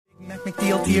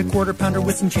BLT, a quarter pounder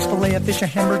with some cheese fillet, a fish, a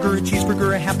hamburger, a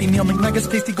cheeseburger, a Happy Meal, McNuggets,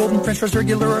 tasty golden French fries,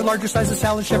 regular or larger size, a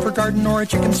salad, chef or garden, or a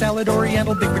chicken salad,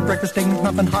 Oriental, big breakfast, egg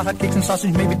McMuffin, hot cakes and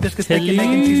sausage, maybe biscuits, bacon, egg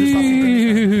and cheese,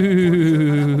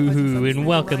 Hello, and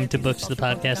welcome to Books, the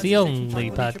podcast, the only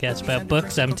podcast about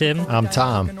books. I'm Tim. I'm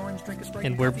Tom.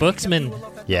 And we're booksmen.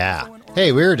 Yeah.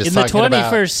 Hey, we were just in the talking 21st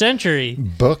about century.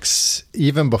 books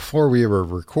even before we were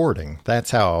recording. That's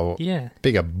how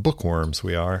big of bookworms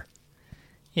we are.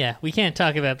 Yeah, we can't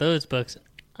talk about those books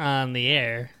on the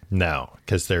air. No,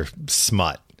 because they're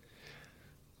smut.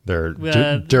 They're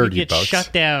dirty we get books.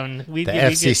 Shut down. The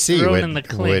FCC get thrown in the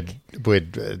clink.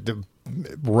 would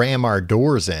ram our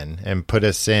doors in and put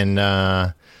us in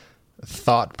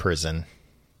thought prison.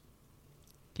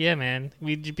 Yeah, man.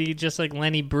 We'd be just like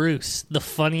Lenny Bruce, the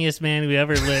funniest man who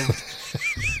ever lived.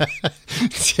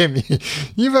 Tim,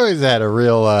 you've always had a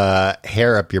real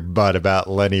hair up your butt about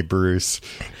Lenny Bruce.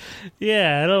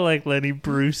 Yeah, I don't like Lenny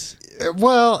Bruce.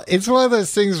 Well, it's one of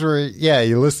those things where,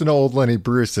 you listen to old Lenny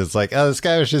Bruce, it's like, oh, this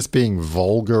guy was just being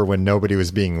vulgar when nobody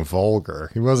was being vulgar.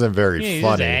 He wasn't very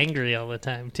funny. He's angry all the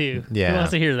time, too. Yeah. Who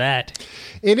wants to hear that?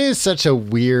 It is such a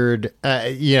weird,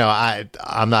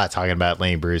 I'm not talking about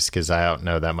Lenny Bruce because I don't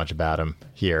know that much about him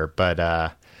here,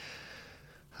 but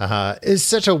it's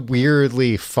such a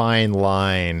weirdly fine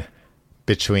line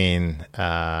between,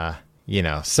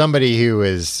 somebody who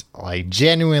is like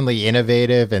genuinely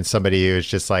innovative and somebody who is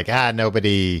just like,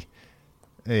 nobody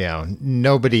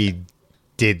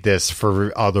did this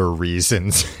for other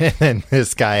reasons. And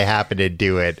this guy happened to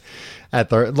do it at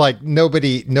the, like,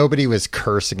 nobody was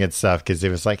cursing and stuff because it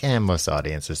was like, most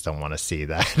audiences don't want to see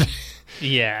that.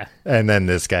 Yeah. And then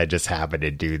this guy just happened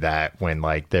to do that when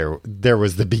like there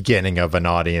was the beginning of an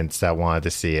audience that wanted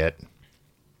to see it.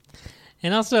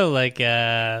 And also like,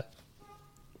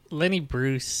 Lenny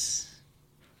Bruce,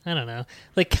 I don't know,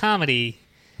 like comedy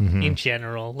in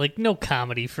general, like no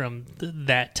comedy from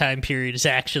that time period is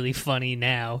actually funny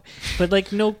now, but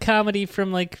like no comedy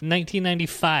from like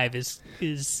 1995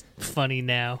 is funny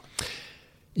now.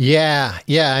 Yeah.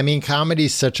 I mean,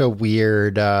 comedy's such a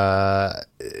weird,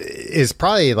 is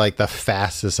probably like the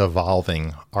fastest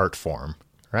evolving art form,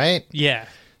 right? Yeah.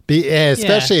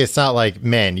 Especially, it's not like,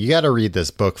 man, you got to read this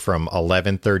book from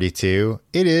 1132.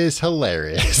 It is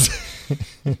hilarious.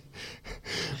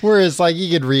 Whereas, like, you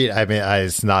could read, I mean,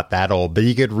 it's not that old, but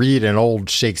you could read an old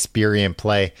Shakespearean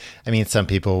play. I mean, some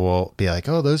people will be like,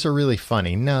 oh, those are really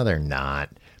funny. No, they're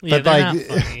not. Yeah, but they're like,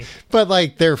 not funny. But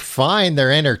like, they're fine.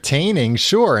 They're entertaining,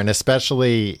 sure. And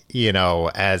especially,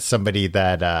 as somebody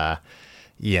that,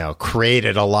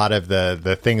 created a lot of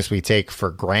the things we take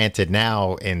for granted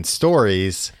now in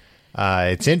stories.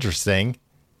 It's interesting.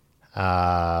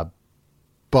 But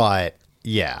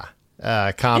yeah,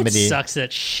 comedy. It sucks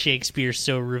that Shakespeare's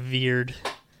so revered.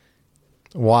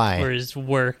 Why? For his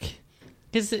work.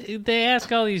 Because they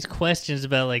ask all these questions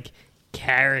about like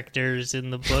characters in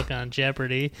the book on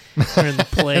Jeopardy or in the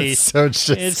plays. So it's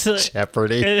just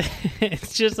Jeopardy.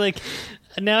 It's just like,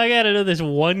 now I gotta know this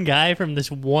one guy from this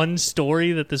one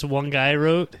story that this one guy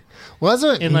wrote.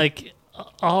 Wasn't and like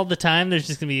all the time there's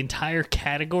just gonna be entire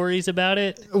categories about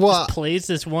it. Well, just plays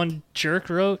this one jerk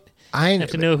wrote. I have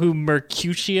to know who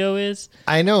Mercutio is.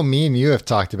 I know me and you have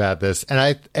talked about this, and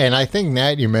I think now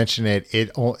you mention it.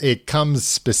 It comes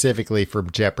specifically from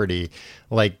Jeopardy,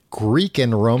 like Greek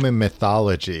and Roman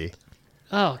mythology.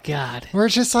 Oh God, we're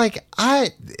just like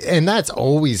and that's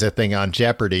always a thing on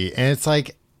Jeopardy, and it's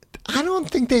like I don't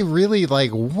think they really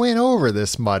like went over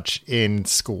this much in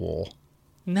school.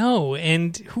 No,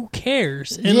 and who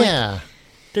cares? And like,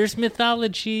 there's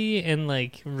mythology and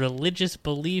like religious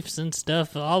beliefs and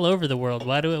stuff all over the world.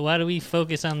 Why do we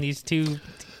focus on these two?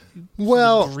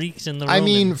 The Greeks and the Romans? I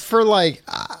mean, for like,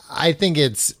 I think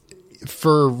it's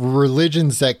for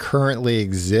religions that currently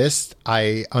exist.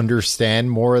 I understand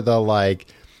more the like,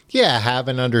 have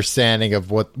an understanding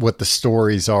of what the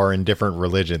stories are in different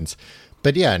religions.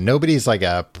 But yeah, nobody's like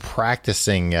a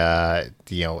practicing,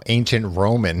 ancient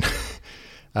Roman,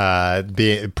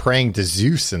 praying to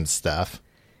Zeus and stuff.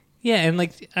 Yeah, and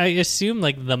like I assume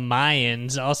like the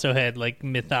Mayans also had like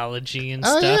mythology and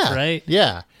stuff, right?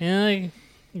 Yeah. And like,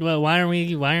 well, why aren't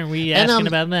we asking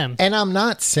about them? And I'm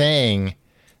not saying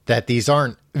that these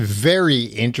aren't very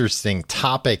interesting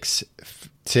topics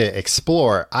to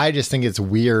explore. I just think it's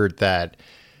weird that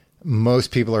most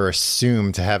people are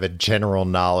assumed to have a general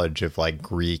knowledge of like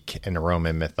Greek and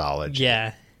Roman mythology.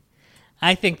 Yeah.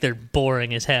 I think they're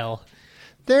boring as hell.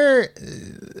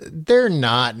 They're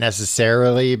not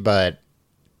necessarily, but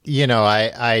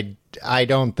I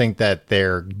don't think that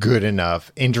they're good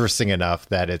enough, interesting enough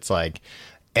that it's like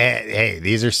Hey,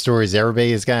 these are stories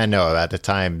everybody's got to know about the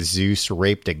time Zeus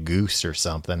raped a goose or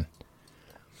something.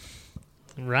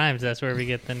 Rhymes, that's where we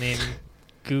get the name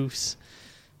Goose.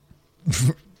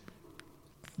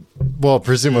 Well,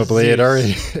 presumably it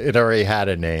already had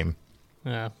a name.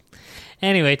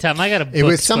 Anyway, Tom, I got a book It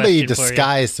was somebody question for you.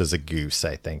 disguised as a goose,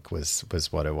 I think, was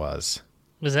what it was.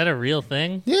 Was that a real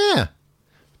thing? Yeah.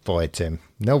 Boy, Tim,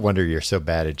 no wonder you're so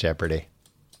bad at Jeopardy.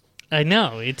 I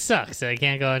know. It sucks. I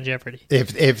can't go on Jeopardy.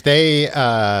 If they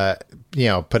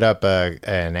put up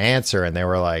an answer and they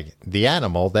were like, the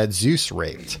animal that Zeus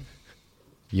raped,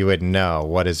 you would know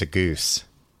what is a goose.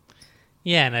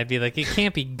 Yeah, and I'd be like, it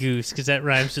can't be Goose because that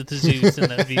rhymes with the Zeus,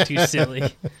 and that'd be too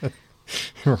silly.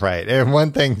 Right. And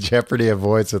one thing Jeopardy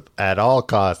avoids at all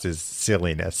costs is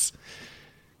silliness.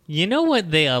 You know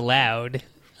what they allowed?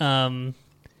 Ken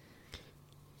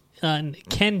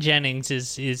Jennings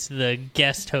is the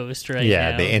guest host right now.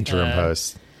 Yeah, the interim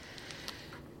host.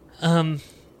 And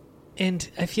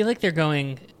I feel like they're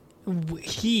going...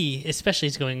 He, especially,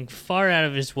 is going far out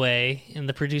of his way, and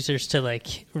the producers to,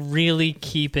 like, really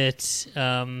keep it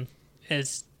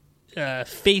as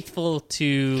faithful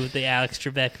to the Alex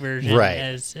Trebek version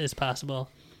as possible.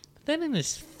 Then in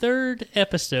his third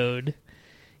episode,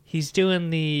 he's doing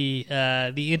the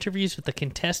interviews with the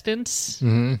contestants,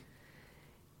 and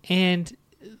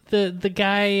the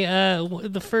guy,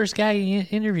 the first guy he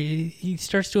interviewed, he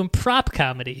starts doing prop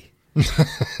comedy.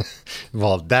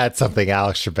 Well, that's something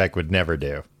Alex Trebek would never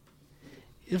do.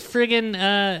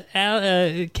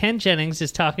 Friggin' Ken Jennings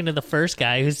is talking to the first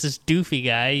guy, who's this doofy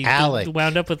guy. He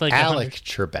wound up with like Alex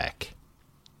Trebek.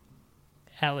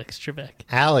 Alex Trebek.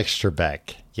 Alex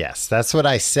Trebek. Yes, that's what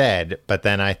I said, but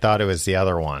then I thought it was the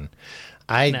other one.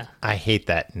 I hate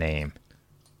that name.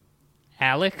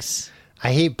 Alex?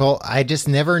 I hate both. I just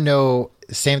never know.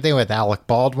 Same thing with Alec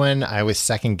Baldwin. I always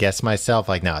second guess myself.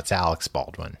 Like, no, it's Alex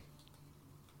Baldwin.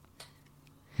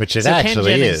 Which it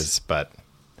actually is, but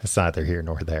it's neither here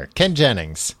nor there. Ken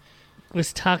Jennings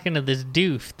was talking to this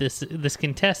doof, this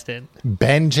contestant.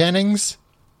 Ben Jennings?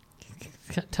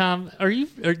 Tom,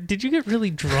 did you get really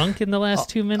drunk in the last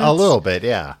 2 minutes? A little bit,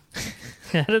 yeah.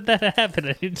 How did that happen?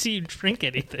 I didn't see you drink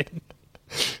anything.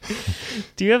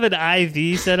 Do you have an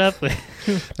IV set up?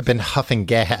 I've been huffing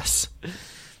gas.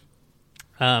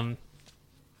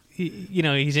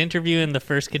 He's interviewing the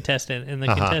first contestant, and the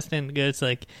contestant goes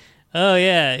like, "Oh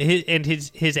yeah,"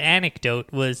 his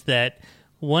anecdote was that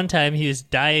one time he was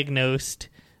diagnosed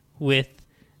with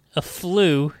a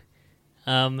flu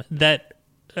that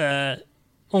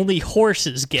only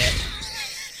horses get.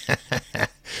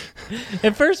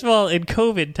 And first of all, in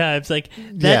COVID times, like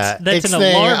that's an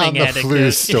alarming on the anecdote.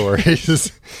 Flu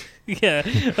stories. Yeah.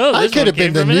 Oh, I could have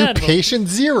been the new patient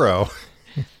zero.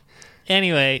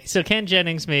 Anyway, so Ken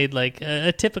Jennings made like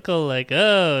a typical like,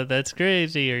 "Oh, that's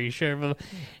crazy. Are you sure?"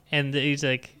 And he's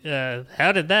like,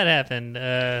 "How did that happen?"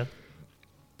 And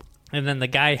then the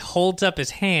guy holds up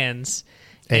his hands,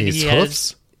 and he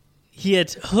has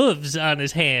hooves on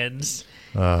his hands.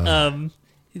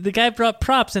 The guy brought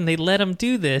props, and they let him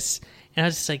do this. And I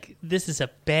was just like, "This is a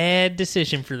bad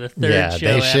decision for the third show."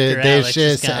 They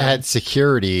should have had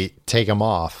security take him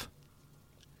off.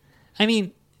 I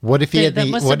mean, what if he had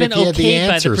the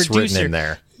answers written in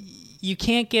there? You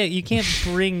can't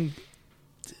bring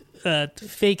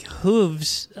fake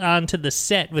hooves onto the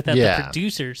set without the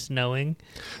producers knowing.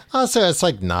 Also, it's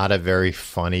like not a very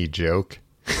funny joke.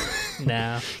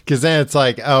 No, because then it's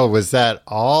like, oh, was that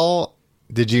all?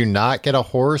 Did you not get a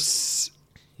horse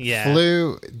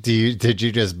flu? Did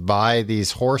you just buy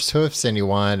these horse hoofs and you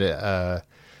wanted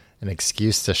an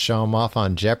excuse to show them off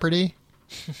on Jeopardy?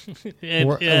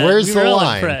 Where's the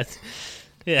line? Impressed.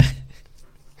 Yeah.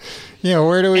 Yeah,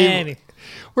 where do we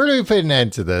put an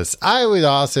end to this? I would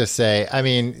also say, I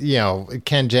mean,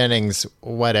 Ken Jennings,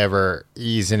 whatever,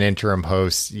 he's an interim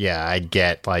host. Yeah, I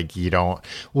get like you don't.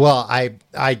 Well,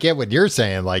 I get what you're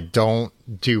saying. Like, don't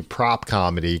do prop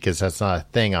comedy because that's not a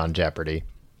thing on Jeopardy.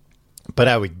 But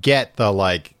I would get the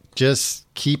like, just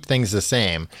keep things the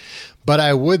same. But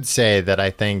I would say that I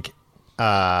think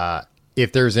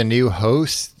if there's a new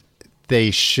host,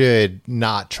 they should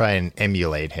not try and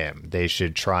emulate him. They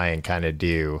should try and kind of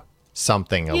do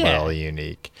something a little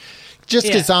unique. Just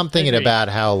because I'm thinking about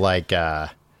how, like,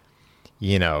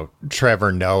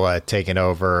 Trevor Noah taking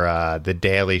over The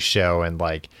Daily Show, and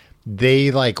like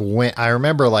they like went. I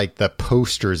remember like the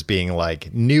posters being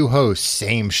like new host,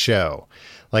 same show.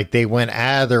 Like they went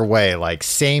out of their way, like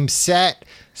same set,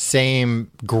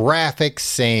 same graphics,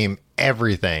 same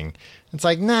everything. It's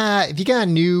like, nah, if you got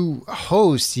a new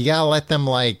host, you got to let them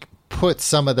like put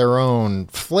some of their own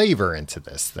flavor into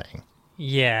this thing.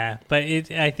 Yeah, but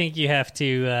I think you have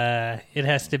to. It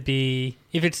has to be.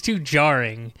 If it's too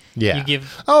jarring, you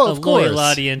give a loyal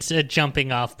audience a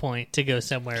jumping off point to go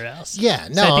somewhere else. Yeah,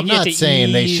 no, so I think I'm not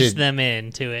saying they should them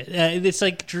into it. It's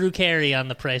like Drew Carey on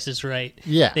The Price is Right.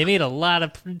 Yeah, they made a lot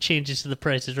of changes to The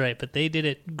Price is Right, but they did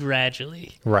it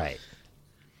gradually. Right.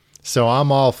 So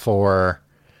I'm all for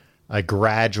a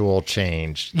gradual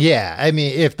change. Yeah, I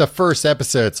mean, if the first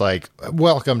episode's like,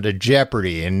 welcome to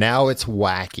Jeopardy, and now it's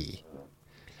wacky.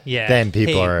 Yeah. Then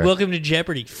people are... welcome to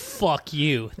Jeopardy. Fuck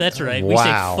you. That's right. Wow. We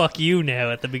say fuck you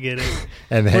now at the beginning.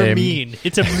 And then, we're mean.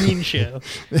 It's a mean show.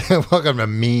 Welcome to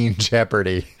Mean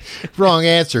Jeopardy. Wrong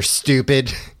answer,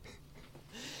 stupid.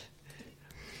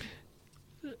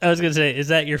 I was going to say, is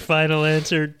that your final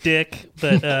answer, Dick?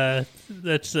 But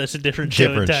that's a different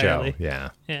show entirely. Yeah.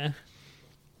 Yeah.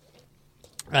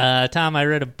 Tom, I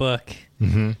read a book.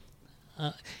 Mm-hmm.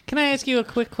 Can I ask you a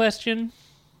quick question?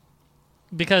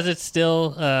 Because it's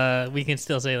still, we can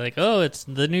still say like, oh, it's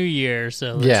the new year.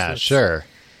 So let's, sure.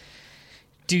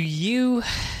 Do you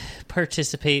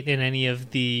participate in any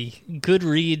of the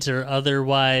Goodreads or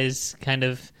otherwise kind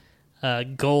of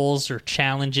goals or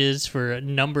challenges for a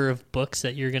number of books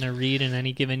that you're going to read in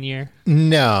any given year?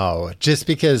 No, just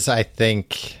because I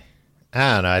think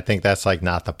that's like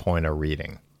not the point of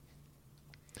reading.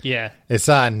 Yeah. It's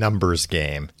not a numbers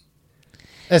game.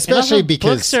 Especially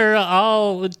because books are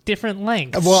all different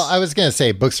lengths. Well, I was going to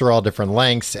say books are all different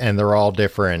lengths and they're all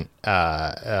different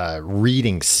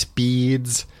reading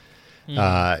speeds.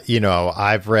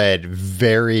 I've read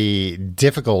very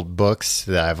difficult books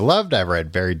that I've loved. I've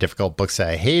read very difficult books that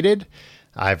I hated.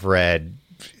 I've read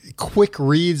quick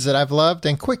reads that I've loved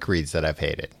and quick reads that I've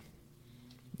hated.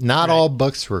 Not all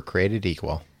books were created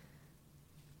equal.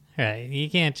 Right. You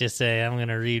can't just say, I'm going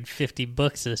to read 50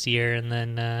 books this year, and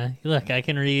then, look, I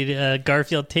can read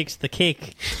Garfield Takes the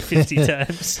Cake 50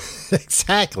 times.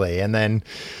 Exactly. And then,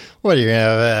 what, you're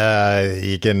gonna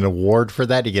you get an award for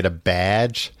that? You get a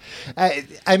badge?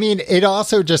 I mean, it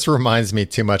also just reminds me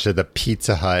too much of the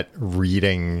Pizza Hut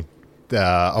reading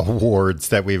awards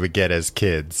that we would get as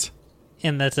kids.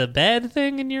 And that's a bad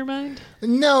thing in your mind?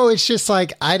 No, it's just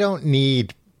like, I don't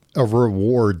need a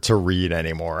reward to read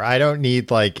anymore. I don't need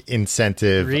like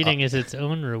incentive. Reading is its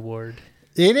own reward.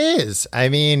 It is. I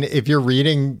mean, if you're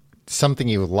reading something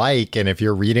you like and if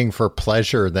you're reading for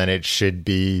pleasure, then it should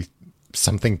be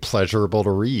something pleasurable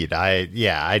to read.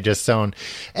 I just don't.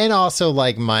 And also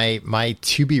like my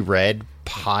to be read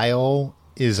pile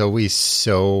is always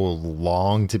so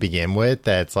long to begin with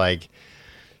that it's like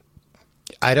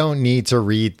I don't need to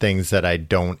read things that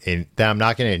that I'm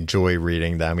not going to enjoy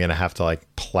reading, that I'm going to have to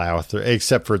like plow through,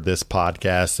 except for this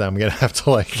podcast. I'm going to have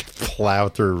to like plow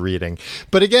through reading.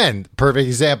 But again, perfect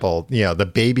example,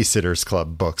 the Babysitter's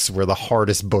Club books were the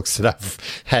hardest books that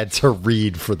I've had to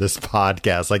read for this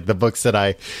podcast. Like the books that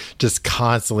I just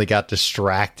constantly got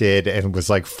distracted and was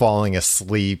like falling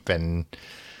asleep and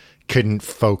couldn't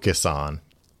focus on.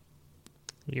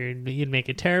 You'd make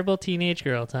a terrible teenage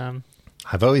girl, Tom.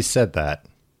 I've always said that.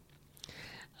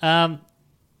 Do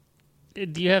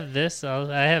you have this?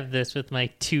 I have this with my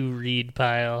to read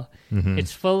pile. Mm-hmm.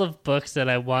 It's full of books that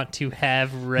I want to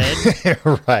have read.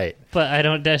 Right. But I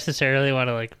don't necessarily want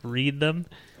to like read them.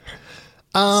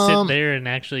 Sit there and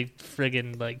actually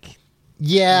friggin' like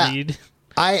read.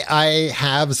 I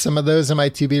have some of those in my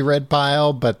to be read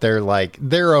pile, but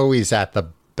they're always at the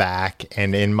back,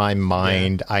 and in my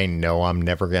mind, I know I'm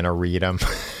never gonna read them.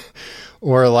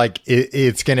 Or like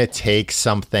it's going to take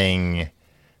something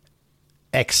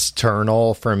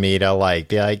external for me to like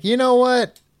be like, you know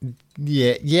what?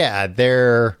 Yeah,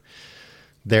 they're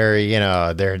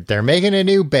making a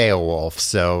new Beowulf,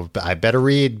 so I better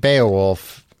read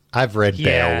Beowulf. I've read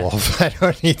Beowulf. I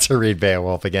don't need to read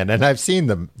Beowulf again, and I've seen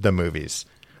the movies.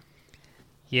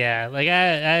 Yeah, like I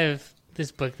have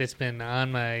this book that's been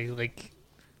on my like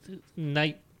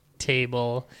night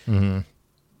table. Mm-hmm.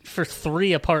 For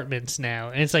 3 apartments now,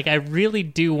 and it's like I really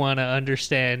do want to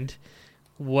understand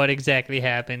what exactly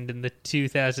happened in the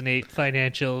 2008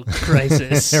 financial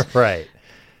crisis. Right.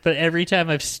 But every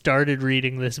time I've started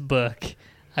reading this book,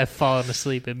 I've fallen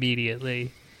asleep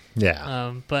immediately.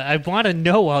 Yeah. But I want to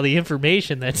know all the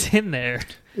information that's in there.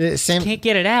 Can't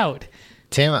get it out.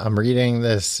 Tim, I'm reading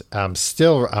this. I'm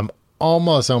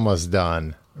almost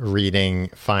done reading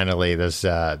finally this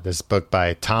book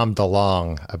by Tom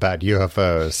DeLonge about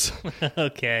UFOs.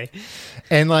 Okay.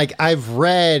 And like I've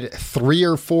read 3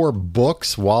 or 4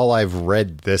 books while I've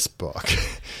read this book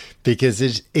because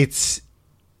it's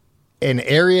an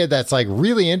area that's like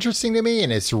really interesting to me,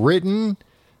 and it's written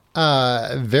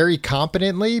very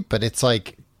competently, but it's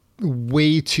like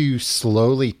way too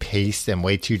slowly paced and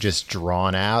way too just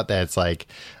drawn out that it's like,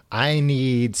 I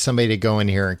need somebody to go in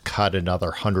here and cut another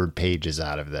 100 pages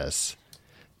out of this.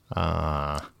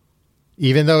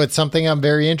 Even though it's something I'm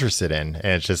very interested in. And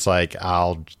it's just like,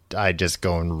 I just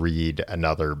go and read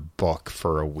another book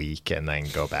for a week and then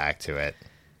go back to it.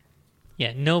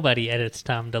 Yeah, nobody edits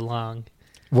Tom DeLonge.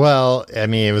 Well, I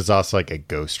mean, it was also like a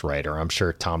ghostwriter. I'm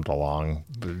sure Tom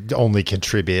DeLonge only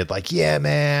contributed like, yeah,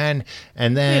 man.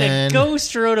 And then... a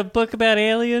ghost wrote a book about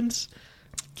aliens?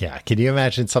 Yeah, can you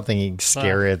imagine something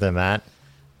scarier than that?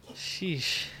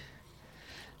 Sheesh.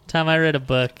 Tom, I read a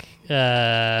book,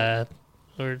 or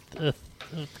a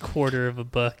quarter of a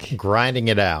book. Grinding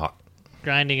It Out.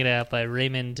 Grinding It Out by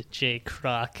Raymond J.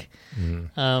 Kroc.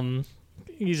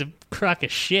 He's a crock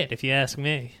of shit, if you ask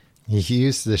me. He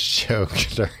used this joke.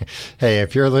 Hey,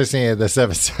 if you're listening to this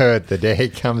episode the day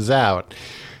it comes out,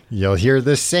 you'll hear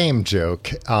the same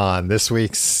joke on this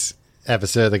week's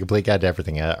episode of The Complete Guide to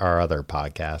Everything, our other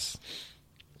podcasts.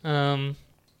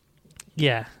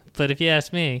 Yeah, but if you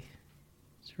ask me,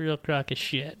 it's a real crock of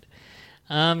shit.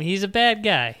 He's a bad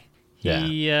guy.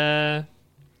 Yeah.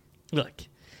 Look,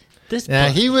 this Now,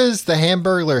 book, he was the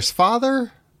Hamburglar's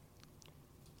father?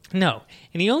 no,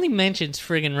 and he only mentions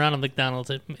friggin' Ronald McDonald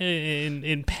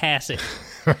in passing.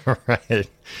 Right.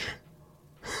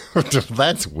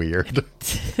 That's weird.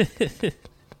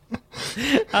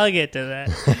 I'll get to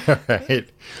that. Right.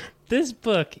 This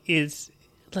book is...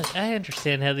 Look, I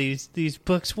understand how these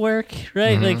books work,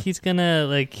 right? Like it's gonna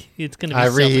be. I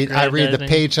read the self-aggrandizing.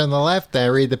 page on the left, I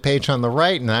read the page on the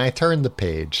right, and I turn the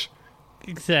page.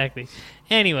 Exactly.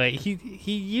 Anyway,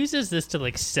 he uses this to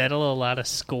like settle a lot of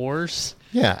scores.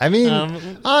 Yeah, I mean,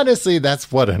 honestly,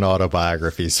 that's what an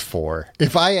autobiography's for.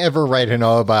 If I ever write an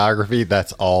autobiography,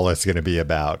 that's all it's going to be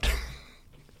about.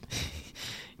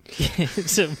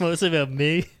 So mostly about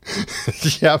me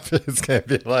Yep, it's going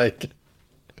to be like...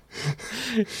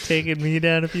 taking me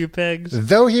down a few pegs.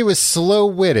 Though he was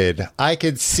slow-witted, I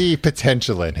could see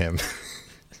potential in him.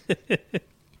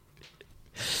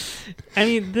 I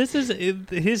mean, this is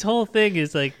his whole thing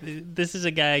is like, this is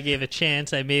a guy I gave a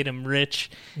chance, I made him rich,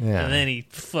 Yeah. and then he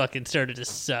fucking started to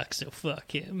suck, so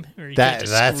fuck him. Or he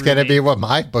That's going to be what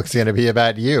my book's going to be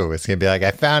about you. It's going to be like,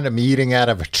 I found him eating out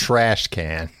of a trash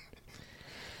can.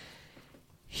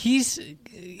 He's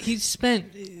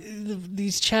spent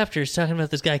these chapters talking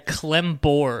about this guy Clem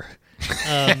Bohr.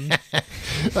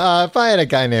 If I had a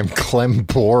guy named Clem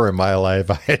Bohr in my life,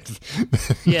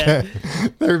 Yeah,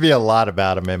 there'd be a lot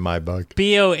about him in my book.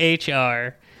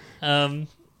 Bohr.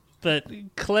 But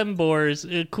Clem Bohr is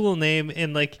a cool name,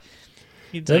 and like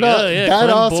he's like, oh yeah, that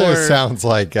Clem also Bohr. sounds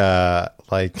like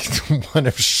one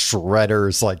of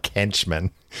Shredder's like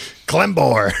henchmen, Clem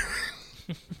Bohr.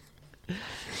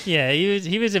 Yeah,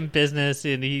 he was in business,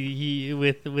 and he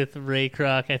with Ray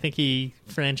Kroc. I think he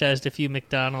franchised a few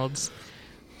McDonald's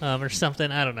or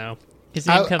something. I don't know. His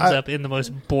name comes up in the most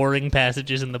boring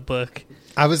passages in the book.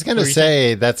 I was going to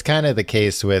say that's kind of the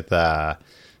case with the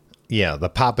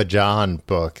Papa John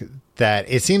book, that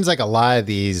it seems like a lot of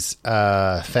these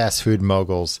fast food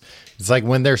moguls, it's like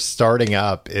when they're starting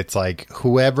up, it's like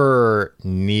whoever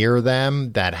near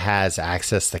them that has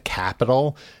access to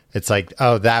capital, it's like,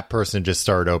 oh, that person just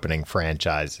started opening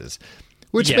franchises,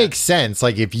 which makes sense.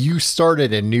 Like if you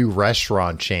started a new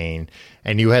restaurant chain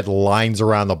and you had lines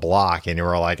around the block and you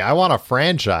were like, I want a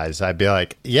franchise, I'd be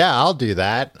like, yeah, I'll do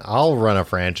that. I'll run a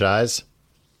franchise.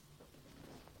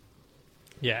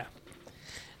 Yeah.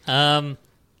 I'll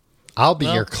be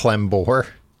your Clem Bohr.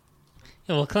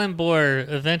 Well, Clem Bohr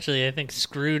eventually, I think,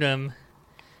 screwed him.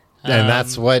 And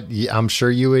that's what I'm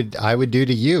sure I would do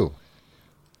to you.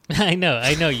 I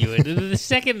know you would. The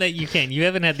second that you can, you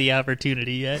haven't had the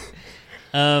opportunity yet.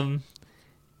 You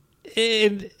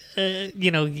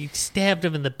stabbed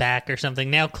him in the back or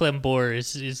something. Now Clem Bohr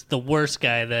is the worst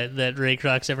guy that Ray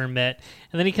Kroc's ever met.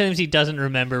 And then he claims he doesn't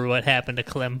remember what happened to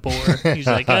Clem Bohr. He's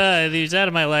like, he's out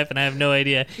of my life and I have no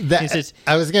idea. He says,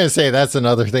 I was going to say that's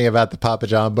another thing about the Papa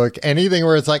John book. Anything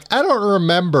where it's like, I don't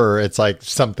remember, it's like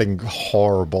something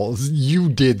horrible. You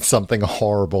did something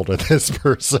horrible to this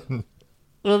person.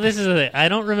 well, this is the thing. I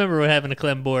don't remember what happened to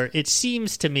Clem Bohr. It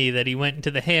seems to me that he went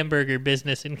into the hamburger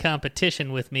business in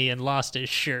competition with me and lost his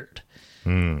shirt.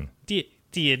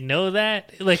 Do you know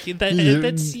that? Like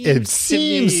that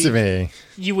seems to me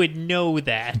you would know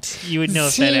that. You would know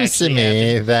if that seems to actually me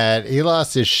happened. that he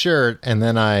lost his shirt and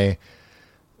then I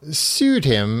sued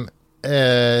him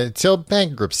till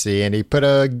bankruptcy and he put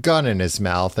a gun in his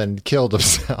mouth and killed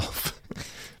himself.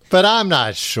 But I'm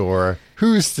not sure.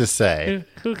 Who's to say?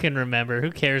 Who can remember?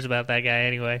 Who cares about that guy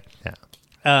anyway?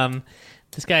 Yeah.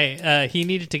 This guy, he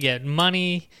needed to get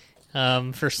money.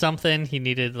 for something. He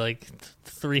needed like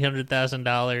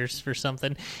 $300,000 for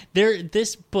something.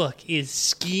 This book is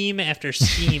scheme after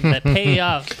scheme that pay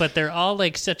off, but they're all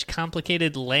like such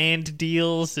complicated land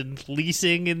deals and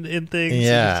leasing and things.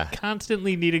 Yeah. And it's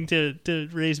constantly needing to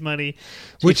raise money.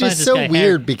 So Which is so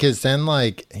weird because then,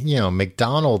 like, you know,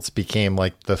 McDonald's became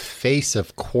like the face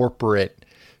of corporate,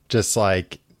 just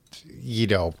like, you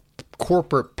know,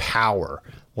 corporate power.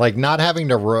 Like not having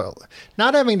to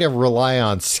rely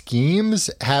on schemes,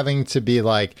 having to be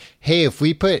like, hey, if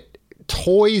we put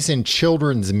toys in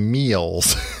children's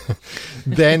meals,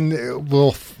 then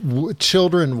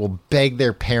children will beg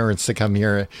their parents to come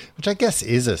here, which I guess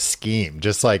is a scheme.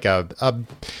 Just like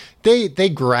they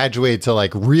graduate to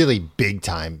like really big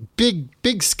time,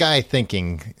 big sky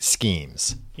thinking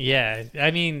schemes. Yeah,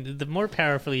 I mean, the more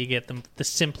powerful you get, the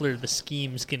simpler the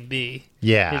schemes can be.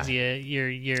 Yeah, because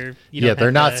you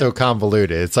they're not so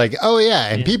convoluted. It's like, oh yeah,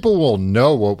 and people will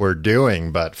know what we're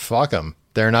doing, but fuck them,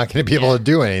 they're not going to be able to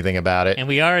do anything about it. And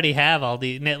we already have all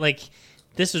the like.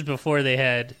 This was before they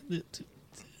had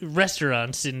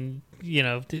restaurants in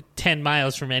 10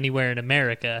 miles from anywhere in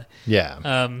America.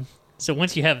 Yeah. So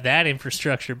once you have that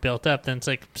infrastructure built up, then it's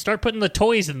like start putting the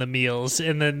toys in the meals,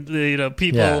 and then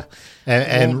people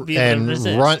and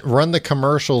run the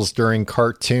commercials during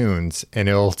cartoons, and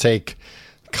it'll take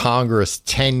Congress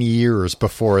 10 years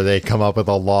before they come up with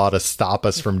a law to stop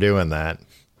us from doing that.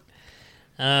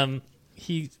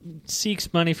 He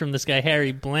seeks money from this guy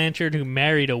Harry Blanchard, who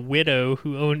married a widow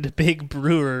who owned a big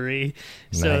brewery,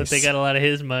 so they got a lot of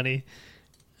his money.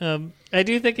 I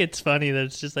do think it's funny that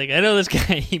it's just like, I know this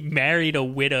guy, he married a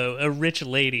widow, a rich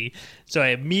lady, so I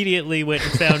immediately went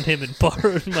and found him and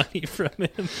borrowed money from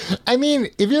him. I mean,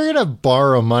 if you're going to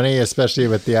borrow money, especially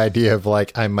with the idea of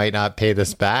like, I might not pay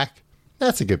this back,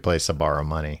 that's a good place to borrow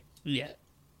money. Yeah,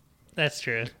 that's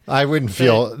true. You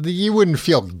wouldn't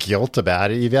feel guilt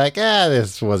about it. You'd be like,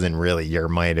 this wasn't really your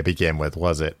money to begin with,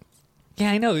 was it?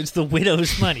 Yeah, I know. It's the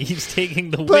widow's money. He's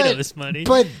taking the widow's money.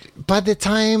 But by the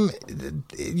time,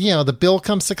 the bill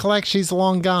comes to collect, she's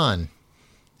long gone.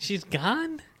 She's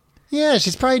gone? Yeah,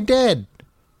 she's probably dead.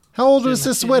 How old was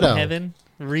this widow? Heaven?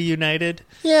 Reunited?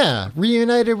 Yeah,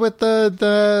 reunited with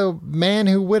the man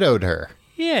who widowed her.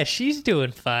 Yeah, she's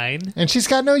doing fine. And she's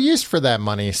got no use for that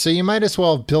money, so you might as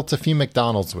well have built a few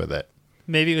McDonald's with it.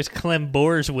 Maybe it was Clem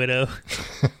Bohr's widow.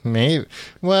 Maybe.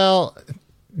 Well...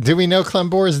 Do we know Clem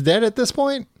Bohr is dead at this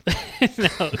point? No,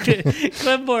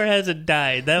 Clem Bohr hasn't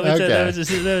died. That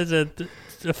was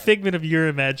a figment of your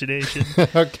imagination.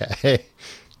 Okay.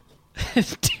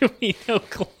 Do we know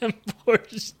Clem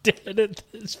Bohr's dead at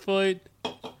this point?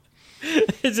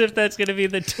 As if that's going to be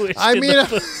the twist. I mean,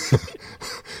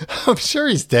 I'm sure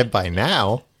he's dead by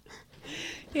now.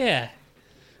 Yeah.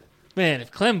 Man,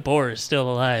 if Clem Bohr is still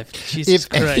alive, Jesus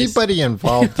Christ. Anybody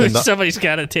involved in somebody's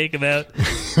got to take him out.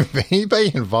 If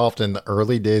anybody involved in the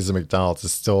early days of McDonald's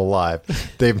is still alive,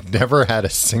 they've never had a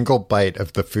single bite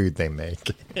of the food they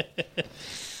make.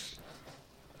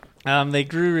 They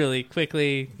grew really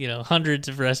quickly. Hundreds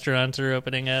of restaurants are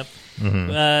opening up.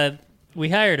 Mm-hmm. We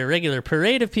hired a regular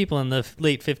parade of people in the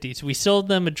late 50s. We sold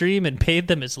them a dream and paid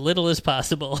them as little as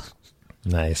possible.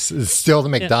 Nice. It's still the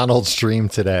McDonald's dream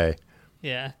today.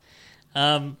 Yeah.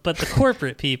 But the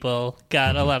corporate people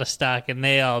got a lot of stock, and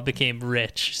they all became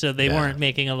rich. So they weren't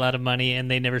making a lot of money, and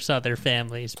they never saw their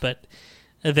families. But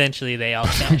eventually, they all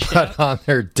cashed out. On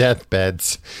their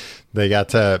deathbeds, they got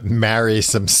to marry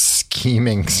some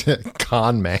scheming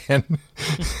con man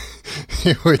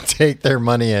who would take their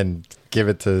money and give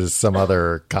it to some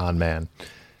other con man.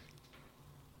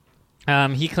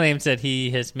 He claims that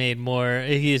he has made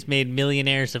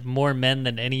millionaires of more men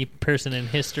than any person in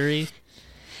history.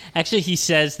 Actually, he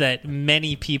says that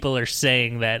many people are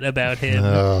saying that about him,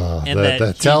 and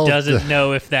that he doesn't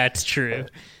know if that's true.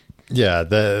 Yeah,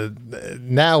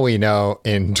 now we know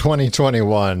in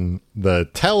 2021, the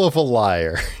tell of a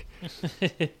liar.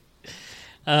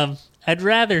 I'd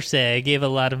rather say I gave a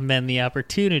lot of men the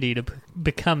opportunity to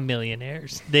become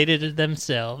millionaires. They did it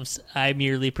themselves. I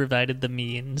merely provided the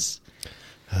means.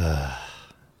 Wow,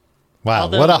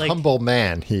 what a humble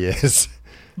man he is.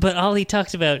 But all he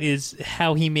talks about is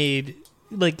how he made,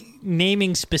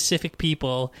 naming specific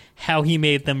people, how he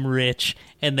made them rich,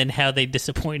 and then how they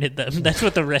disappointed them. That's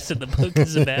what the rest of the book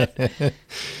is about.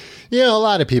 A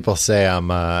lot of people say I'm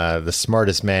the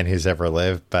smartest man who's ever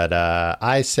lived, but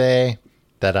I say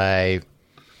that I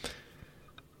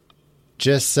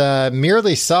just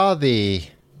merely saw the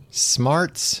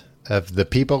smarts of the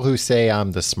people who say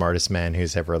I'm the smartest man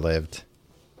who's ever lived.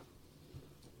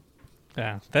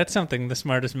 Yeah, that's something the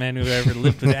smartest man who ever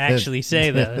lived would actually say,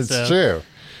 though. It's true.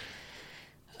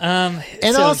 And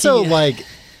so also,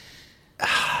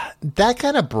 that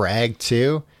kind of brag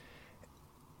too,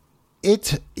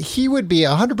 he would be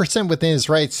 100% within his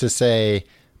rights to say,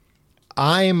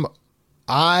 I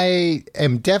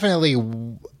am definitely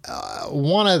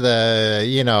one of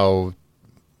the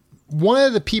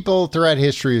people throughout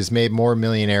history who's made more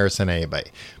millionaires than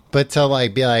anybody. But to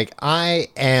like be like, I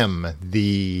am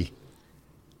the.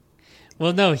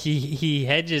 Well, no, he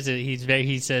hedges it.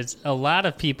 He says a lot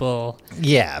of people.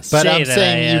 Yeah, but I'm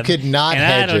saying you could not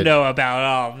hedge it. I don't know about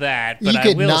all that, but you I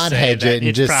could will not say hedge that it and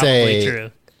it's just probably say.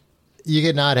 True. You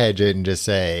could not hedge it and just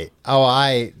say,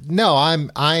 I'm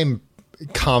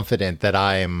confident that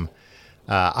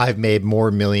I've made more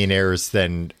millionaires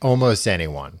than almost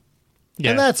anyone.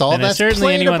 Yeah. And that's all. And that's certainly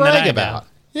plenty to anyone that brag I know. about.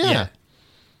 Yeah.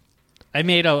 I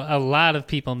made a lot of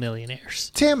people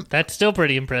millionaires. Tim, that's still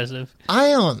pretty impressive. I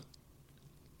don't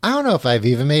know if I've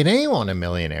even made anyone a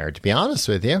millionaire, to be honest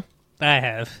with you. I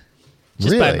have.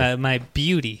 Just really? by my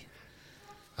beauty.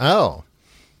 Oh.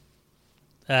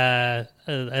 I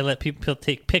let people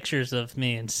take pictures of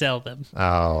me and sell them.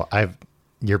 Oh,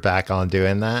 you're back on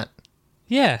doing that?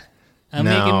 Yeah. I'm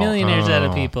making millionaires out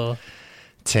of people.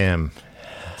 Tom,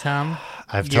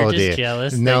 I've told you're you. just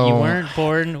jealous No. that you weren't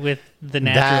born with the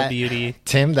natural beauty.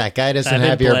 Tim, that guy doesn't I've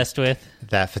have been blessed with.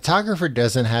 That photographer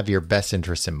doesn't have your best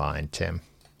interest in mind, Tim.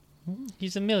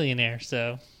 He's a millionaire,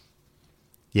 so.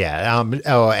 Yeah.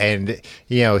 And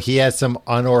he has some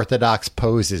unorthodox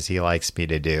poses he likes me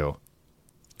to do.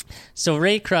 So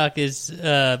Ray Kroc is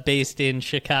based in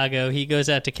Chicago. He goes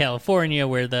out to California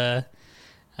where the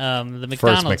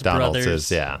McDonald's brothers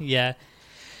is, yeah. Yeah.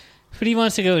 But he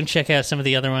wants to go and check out some of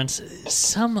the other ones.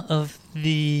 Some of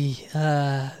the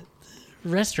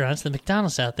restaurants, the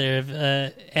McDonald's out there,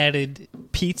 have added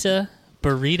pizza,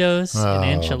 burritos, and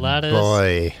enchiladas.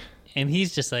 Boy. And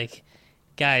he's just like,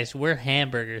 guys, we're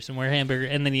hamburgers, and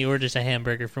and then he orders a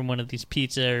hamburger from one of these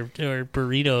pizza or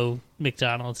burrito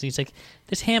McDonald's. And he's like,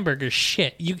 this hamburger's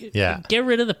shit. Get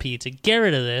rid of the pizza. Get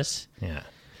rid of this. Yeah.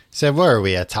 So what are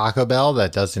we, a Taco Bell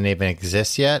that doesn't even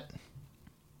exist yet?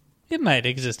 It might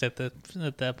exist at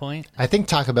that point. I think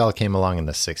Taco Bell came along in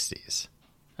the 60s.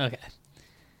 Okay.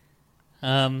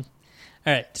 All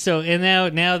right. So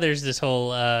and now there's this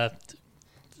whole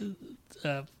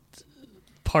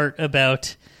part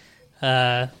about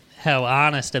how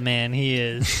honest a man he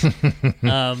is,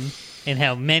 and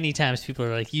how many times people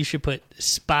are like, you should put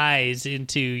spies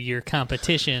into your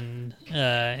competition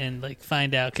and like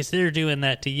find out because they're doing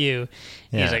that to you.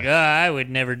 Yeah. He's like, I would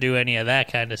never do any of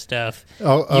that kind of stuff.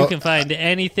 You can find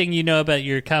anything you know about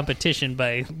your competition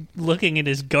by looking at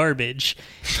his garbage,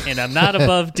 and I'm not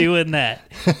above doing that.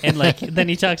 And like then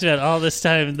he talks about all the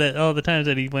times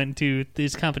that he went to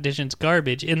these competitions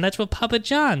garbage, and that's what Papa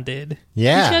John did.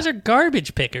 Yeah, these guys are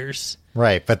garbage pickers,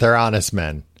 right? But they're honest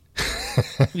men.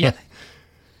 Yeah,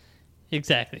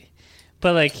 exactly.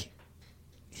 But like,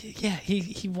 yeah,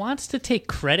 he wants to take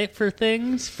credit for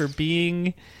things, for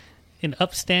being an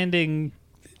upstanding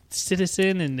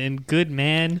citizen and good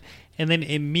man, and then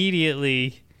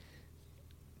immediately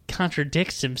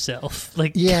contradicts himself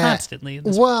constantly.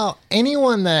 Well,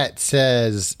 anyone that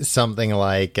says something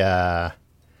like, I'm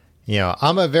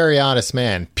a very honest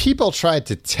man. People tried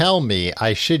to tell me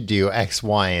I should do X,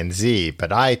 Y, and Z,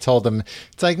 but I told them,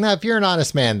 it's like, no, if you're an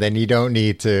honest man, then you don't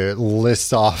need to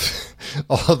list off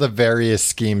all the various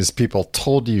schemes people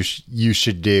told you you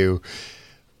should do.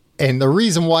 And the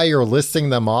reason why you're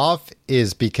listing them off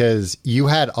is because you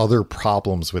had other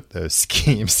problems with those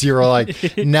schemes. You're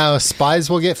like, no,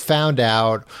 spies will get found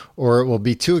out, or it will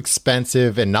be too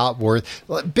expensive and not worth.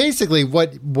 Basically,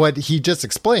 what he just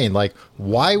explained, like,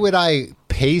 why would I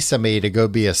pay somebody to go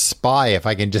be a spy if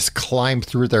I can just climb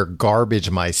through their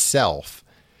garbage myself?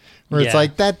 Where it's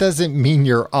like, that doesn't mean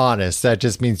you're honest. That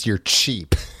just means you're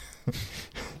cheap.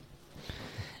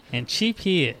 And cheap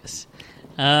he is.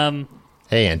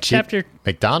 Hey, and cheap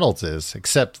McDonald's is,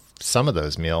 except some of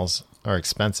those meals are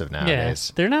expensive nowadays.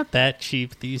 Yeah, they're not that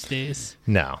cheap these days.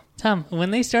 No. Tom,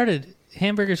 when they started,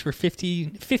 hamburgers were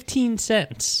 15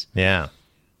 cents. Yeah.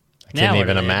 I now can't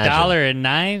even imagine.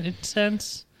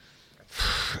 $1.09?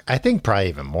 I think probably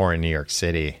even more in New York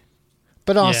City.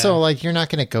 But also, like, you're not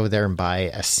going to go there and buy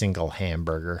a single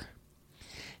hamburger.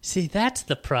 See, that's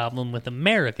the problem with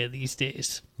America these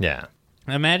days. Yeah.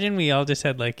 Imagine we all just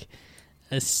had, like,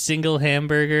 a single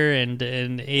hamburger and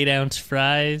 8-ounce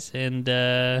fries and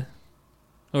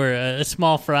or a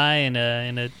small fry and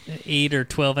a 8 or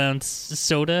 12-ounce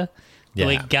soda, the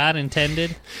way God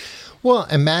intended. Well,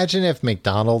 imagine if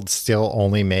McDonald's still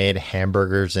only made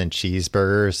hamburgers and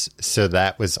cheeseburgers, so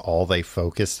that was all they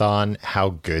focused on.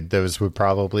 How good those would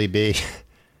probably be.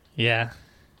 Yeah.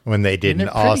 when they And didn't they're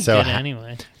pretty also good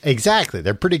anyway. Exactly.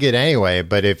 They're pretty good anyway,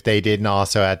 but if they didn't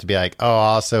also have to be like, oh,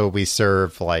 also we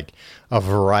serve like a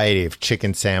variety of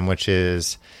chicken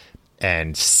sandwiches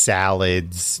and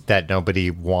salads that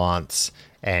nobody wants,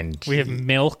 and We have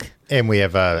milk. and we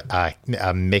have a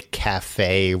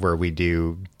McCafe where we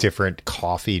do different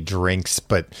coffee drinks,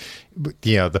 but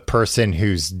the person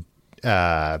who's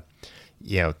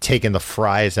taking the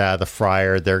fries out of the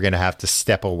fryer, they're going to have to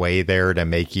step away there to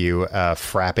make you a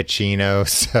frappuccino.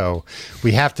 So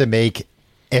we have to make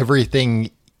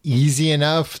everything easy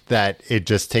enough that it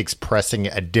just takes pressing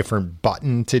a different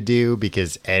button to do,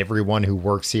 because everyone who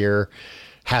works here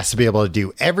has to be able to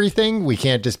do everything. We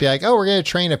can't just be like, oh, we're going to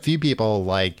train a few people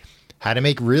like how to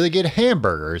make really good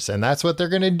hamburgers, and that's what they're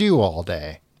going to do all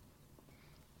day.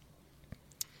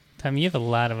 Tom, you have a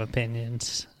lot of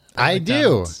opinions. I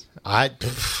do.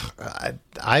 McDonald's.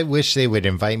 I wish they would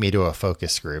invite me to a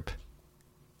focus group.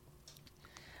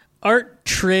 Art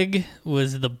Trigg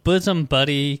was the bosom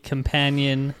buddy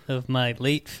companion of my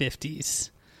late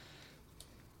 50s.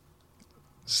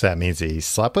 So that means he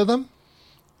slept with them?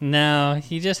 No,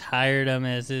 he just hired him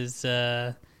as his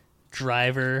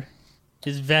driver,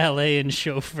 his valet and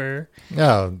chauffeur.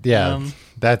 Oh, yeah.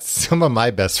 That's some of my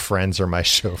best friends are my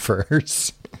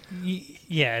chauffeurs.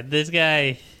 Yeah, this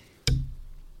guy,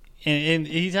 and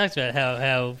he talks about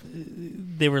how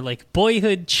they were like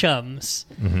boyhood chums,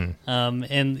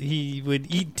 and he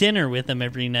would eat dinner with them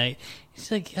every night.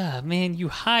 He's like, man, you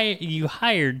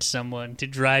hired someone to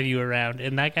drive you around,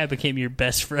 and that guy became your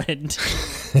best friend.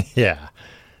 Yeah.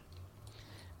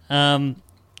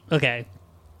 Okay.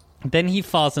 Then he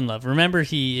falls in love. Remember,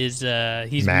 he's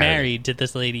married to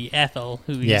this lady Ethel,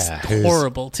 who he's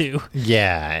horrible to.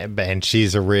 Yeah, and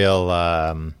she's a real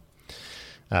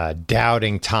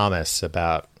doubting Thomas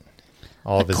about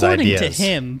all of his ideas. According to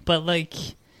him, but like,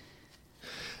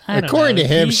 according to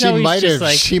him,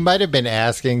 she she might have been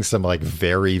asking some like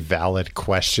very valid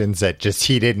questions that just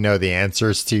he didn't know the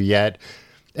answers to yet,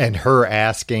 and her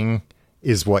asking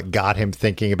is what got him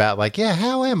thinking about like, yeah,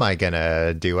 how am I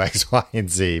gonna do X, Y, and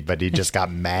Z? But he just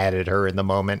got mad at her in the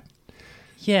moment.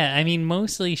 Yeah, I mean,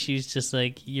 mostly she's just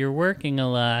like, you're working a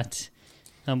lot.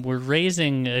 We're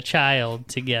raising a child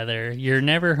together. You're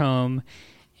never home,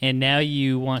 and now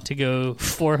you want to go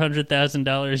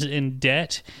 $400,000 in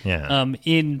debt. Yeah.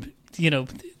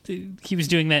 He was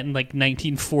doing that in like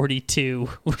 1942,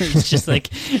 where it's just like,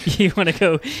 you want to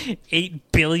go $8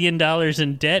 billion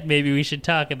in debt? Maybe we should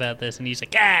talk about this. And he's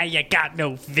like, you got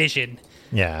no vision.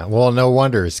 Yeah. Well, no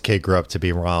wonder his kid grew up to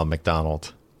be Ronald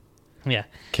McDonald. Yeah.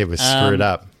 Kid was screwed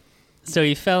up. So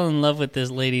he fell in love with this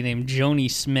lady named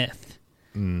Joni Smith.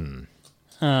 And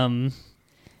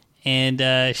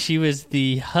she was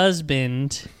the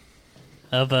husband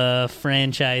of a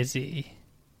franchisee.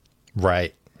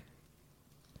 Right.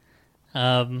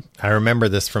 I remember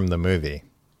this from the movie.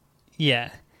 Yeah.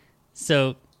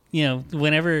 So,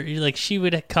 whenever, like, she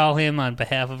would call him on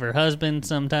behalf of her husband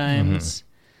sometimes.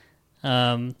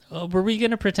 Were we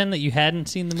going to pretend that you hadn't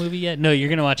seen the movie yet? No, you're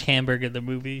going to watch Hamburger the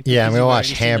movie. Yeah, I'm going to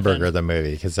watch Hamburger the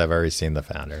movie because I've already seen The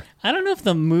Founder. I don't know if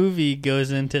the movie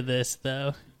goes into this,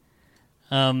 though.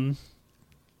 But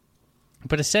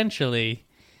essentially,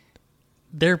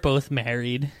 they're both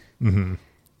married. Mm-hmm.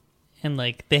 And,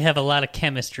 like, they have a lot of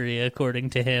chemistry,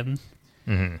 according to him.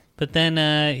 Mm-hmm. But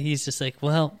then he's just like,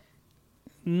 well,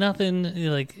 nothing,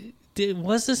 like,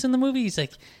 was this in the movie? He's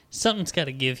like, something's got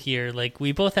to give here. Like,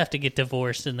 we both have to get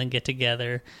divorced and then get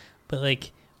together. But,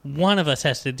 like, one of us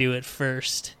has to do it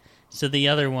first. So the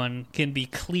other one can be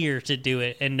clear to do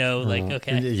it and know, like,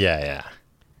 okay. Yeah.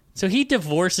 So he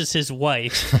divorces his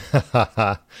wife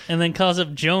and then calls up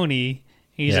Joni.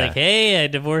 He's like, hey, I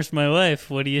divorced my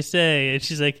wife. What do you say? And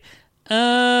she's like,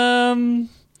 no,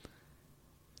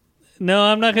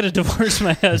 I'm not going to divorce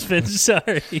my husband.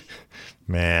 Sorry.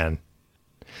 Man.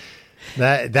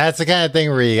 That's the kind of thing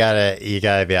where you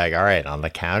gotta be like, all right, on the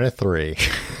count of 3.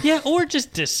 Yeah, or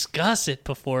just discuss it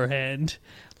beforehand.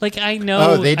 Like, I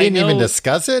know. Oh, they didn't even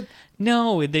discuss it?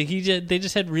 No, they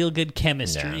just had real good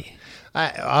chemistry.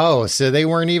 So they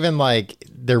weren't even like,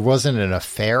 there wasn't an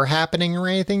affair happening or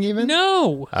anything even?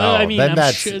 No. I mean,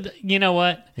 I'm sure, you know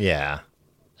what? Yeah.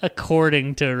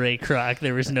 According to Ray Kroc,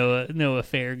 there was no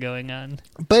affair going on.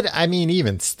 But I mean,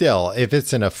 even still, if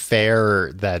it's an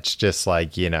affair that's just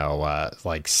like,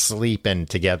 like sleeping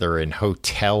together in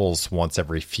hotels once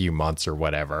every few months or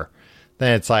whatever,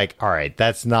 then it's like, all right,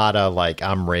 that's not a like,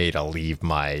 I'm ready to leave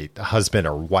my husband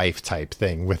or wife type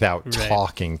thing without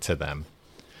talking to them.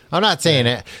 I'm not saying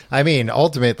it. I mean,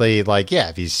 ultimately, like, yeah,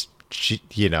 if he's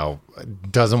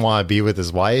doesn't want to be with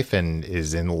his wife and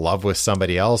is in love with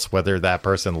somebody else, whether that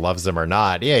person loves him or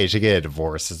not, yeah, you should get a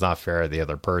divorce. It's not fair to the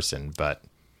other person. But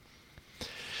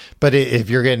if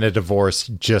you're getting a divorce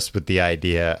just with the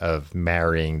idea of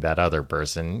marrying that other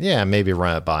person, yeah, maybe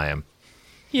run it by him.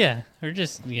 Yeah, or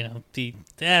just, be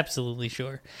absolutely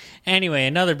sure. Anyway,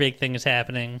 another big thing is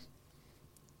happening.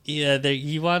 Yeah,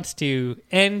 he wants to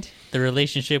end the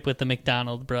relationship with the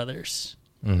McDonald brothers.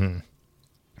 Mm-hmm.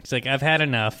 It's like, I've had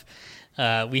enough.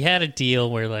 We had a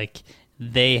deal where, like,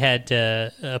 they had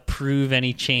to approve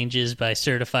any changes by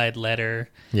certified letter.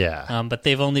 Yeah. But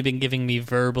they've only been giving me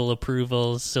verbal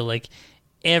approvals. So, like,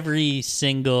 every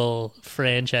single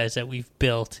franchise that we've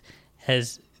built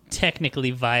has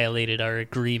technically violated our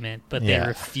agreement, but they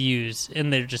refuse.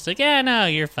 And they're just like, yeah, no,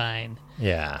 you're fine.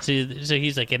 Yeah. So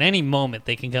he's like, at any moment,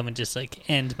 they can come and just, like,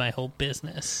 end my whole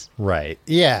business. Right.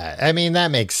 Yeah. I mean, that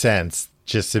makes sense.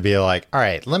 Just to be like, all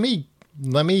right, let me,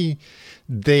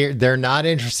 they're not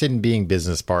interested in being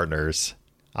business partners,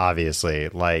 obviously.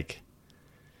 Like,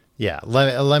 yeah,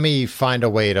 let me find a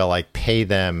way to, like, pay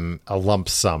them a lump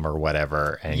sum or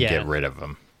whatever and get rid of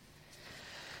them.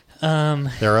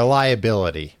 They're a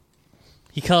liability.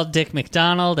 He called Dick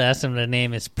McDonald, asked him to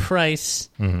name his price.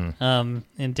 Mm-hmm.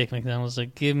 And Dick McDonald was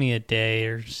like, give me a day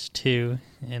or two.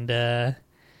 And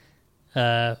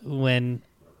when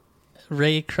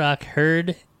Ray Kroc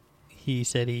heard, he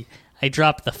said, I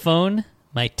dropped the phone,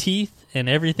 my teeth, and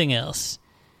everything else.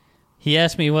 He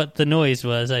asked me what the noise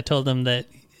was. I told him that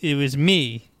it was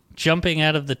me jumping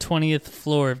out of the 20th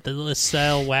floor of the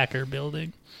LaSalle Wacker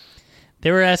building.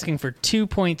 They were asking for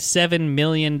 $2.7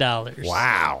 million.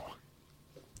 Wow.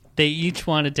 They each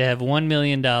wanted to have $1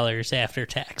 million after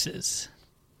taxes.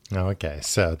 Okay,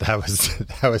 so that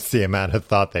was the amount of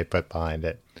thought they put behind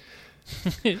it.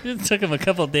 It took them a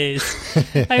couple days.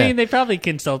 I mean, they probably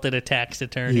consulted a tax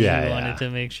attorney who wanted to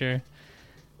make sure.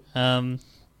 Oh,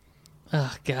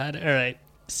 God. All right.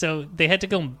 So they had to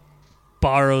go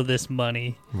borrow this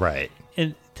money. Right.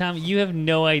 And, Tom, you have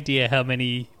no idea how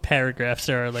many paragraphs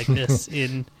there are like this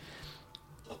in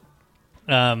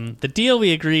the deal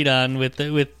we agreed on with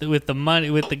the money,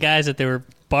 with the guys that they were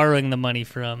borrowing the money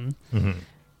from. Mm-hmm.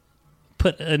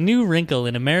 Put a new wrinkle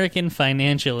in American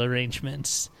financial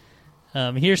arrangements.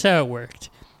 Here's how it worked.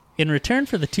 In return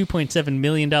for the $2.7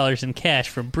 million in cash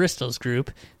from Bristol's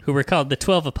group, who were called the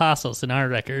 12 Apostles in our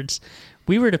records,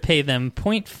 we were to pay them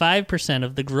 0.5%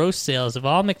 of the gross sales of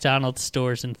all McDonald's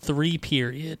stores in 3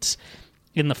 periods.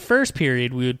 In the first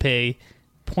period, we would pay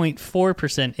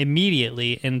 0.4%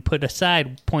 immediately and put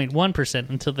aside 0.1%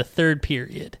 until the third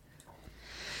period.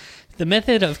 The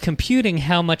method of computing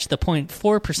how much the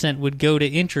 0.4% would go to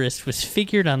interest was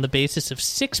figured on the basis of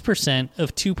 6%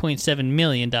 of $2.7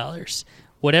 million.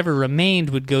 Whatever remained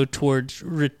would go towards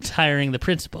retiring the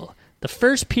principal. The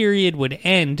first period would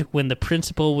end when the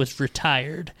principal was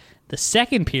retired. The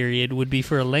second period would be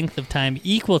for a length of time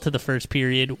equal to the first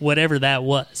period, whatever that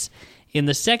was. In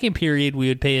the second period, we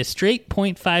would pay a straight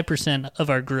 0.5%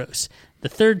 of our gross. The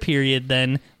third period,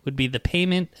 then, would be the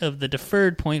payment of the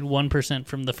deferred 0.1%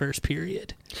 from the first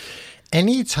period.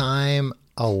 Anytime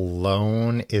a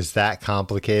loan is that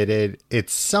complicated,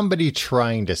 it's somebody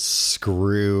trying to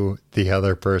screw the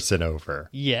other person over.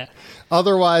 Yeah.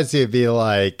 Otherwise, it'd be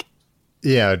like,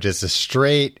 just a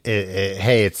straight,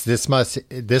 hey, it's this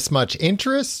much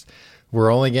interest.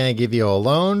 We're only going to give you a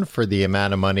loan for the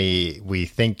amount of money we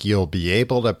think you'll be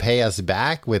able to pay us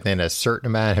back within a certain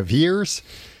amount of years.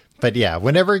 But yeah,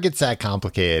 whenever it gets that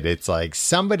complicated, it's like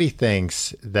somebody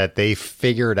thinks that they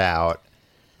figured out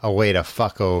a way to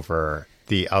fuck over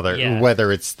the other,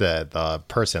 whether it's the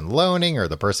person loaning or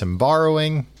the person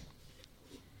borrowing.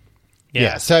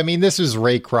 Yeah. So, I mean, this was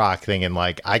Ray Kroc thinking,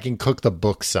 like, I can cook the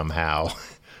book somehow.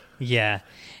 Yeah.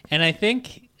 And I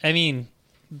think,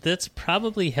 that's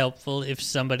probably helpful if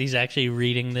somebody's actually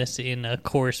reading this in a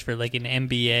course for, like, an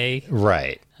MBA.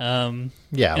 Right. Yeah. And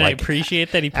like, I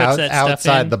appreciate that he puts that stuff in.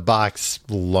 Outside the box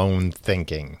loan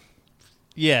thinking.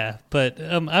 Yeah, but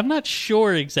I'm not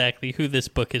sure exactly who this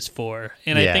book is for.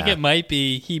 And I think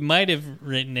he might have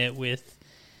written it with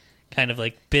kind of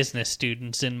like business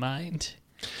students in mind.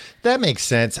 That makes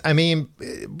sense. I mean,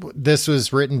 this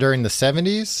was written during the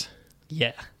 70s?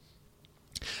 Yeah.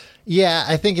 Yeah,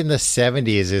 I think in the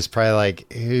 70s is probably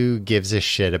like, who gives a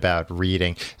shit about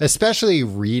reading? Especially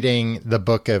reading the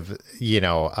book of,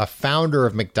 a founder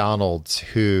of McDonald's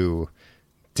who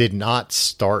did not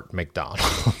start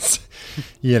McDonald's,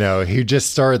 who just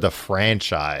started the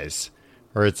franchise.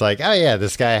 Where it's like, oh yeah,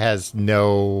 this guy has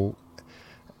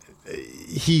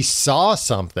he saw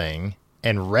something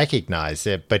and recognized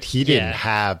it, but he didn't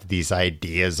have these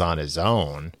ideas on his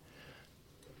own.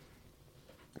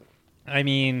 I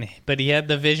mean, but he had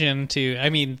the vision to.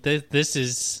 I mean, this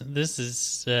is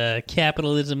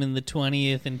capitalism in the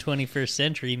 20th and 21st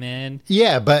century, man.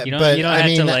 Yeah, but You don't but have I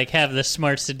mean, to like have the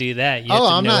smarts to do that. You have to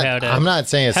I'm know not. how to. I'm not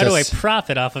saying it's. How do I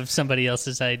profit off of somebody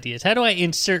else's ideas? How do I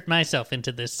insert myself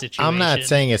into this situation? I'm not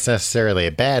saying it's necessarily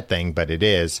a bad thing, but it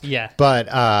is. Yeah.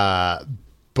 But I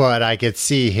could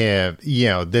see him,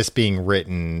 this being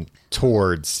written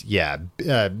towards,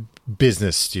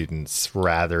 business students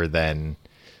rather than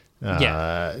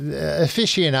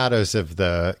aficionados of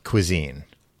the cuisine.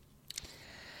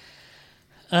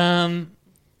 At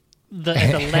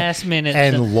the last minute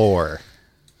And lore.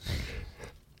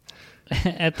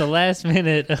 At the last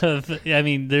minute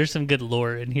there's some good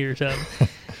lore in here. So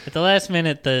at the last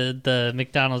minute, the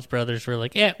McDonald's brothers were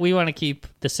like, "Yeah, we want to keep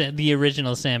the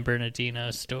original San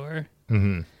Bernardino store."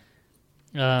 Mm-hmm.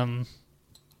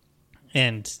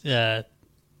 And this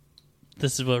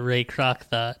is what Ray Kroc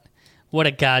thought. What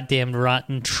a goddamn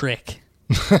rotten trick!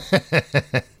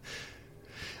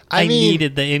 I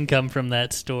needed the income from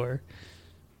that store.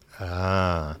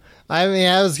 I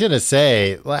was going to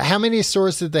say, how many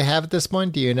stores did they have at this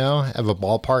point? Do you know? Have a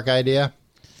ballpark idea?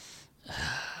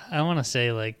 I want to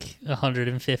say like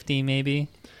 150 maybe.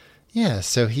 Yeah,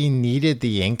 so he needed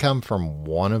the income from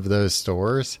one of those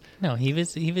stores? No, he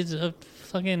was a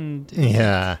fucking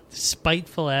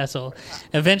spiteful asshole.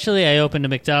 Eventually, I opened a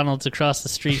McDonald's across the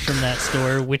street from that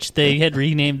store, which they had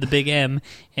renamed the Big M,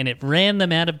 and it ran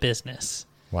them out of business.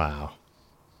 Wow.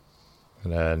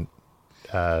 Man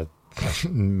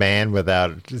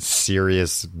without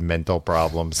serious mental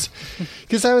problems.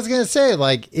 Because I was going to say,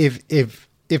 like, if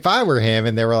I were him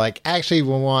and they were like, actually, we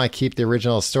want to keep the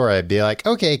original store, I'd be like,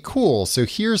 okay, cool. So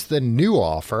here's the new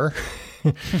offer.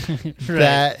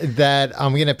 Right. that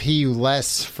I'm going to pay you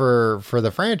less for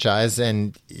the franchise,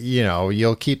 and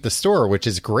you'll keep the store, which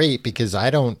is great because I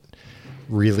don't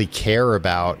really care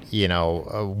about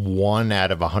one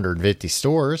out of 150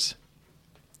 stores.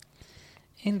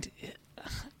 And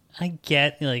I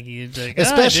get especially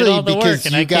I did all the because work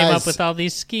and I came up with all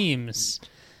these schemes.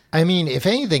 I mean, if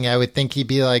anything, I would think he'd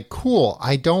be like, cool,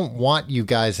 I don't want you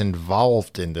guys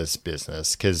involved in this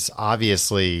business because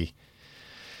obviously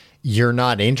you're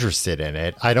not interested in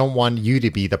it. I don't want you to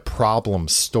be the problem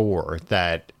store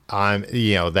that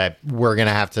that we're going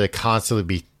to have to constantly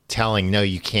be telling, no,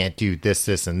 you can't do this,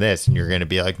 this, and this. And you're going to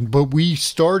be like, but we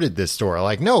started this store.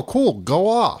 Like, no, cool, go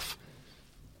off.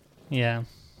 Yeah.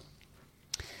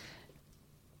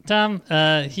 Tom,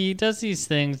 he does these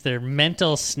things. They're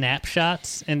mental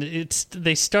snapshots, and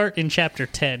they start in chapter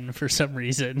 10 for some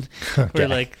reason. Okay. Where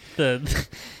like the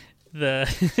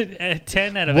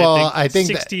 10 out of I think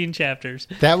 16 chapters.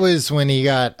 That was when he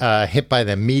got hit by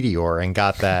the meteor and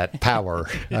got that power.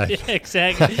 Yeah,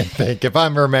 exactly. I think, if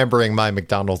I'm remembering my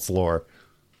McDonald's lore.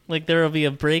 Like there will be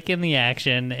a break in the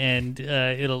action, and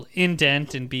it'll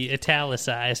indent and be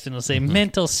italicized, and it'll say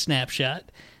mental snapshot.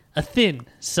 A thin,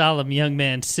 solemn young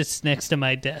man sits next to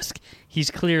my desk.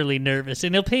 He's clearly nervous,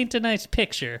 and he'll paint a nice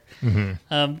picture.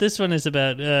 Mm-hmm. This one is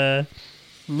about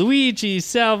Luigi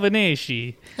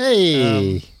Salvanesci.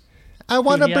 Hey, I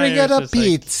want to bring out a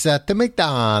pizza to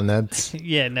McDonald's.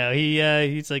 Yeah, no,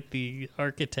 he's like the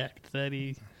architect that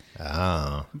he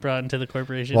brought into the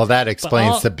corporation. Well, that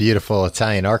explains the beautiful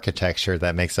Italian architecture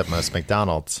that makes up most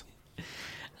McDonald's.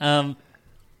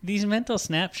 These mental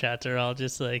snapshots are all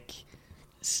just like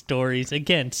stories,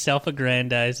 again,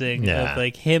 self-aggrandizing of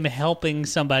like him helping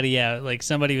somebody out, like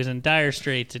somebody was in dire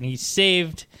straits and he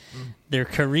saved their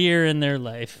career and their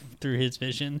life through his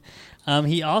vision.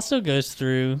 He also goes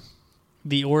through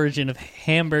the origin of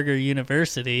Hamburger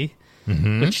University,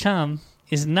 which, Tom,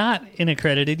 is not an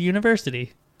accredited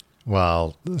university.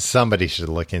 Well, somebody should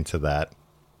look into that.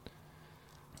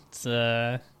 It's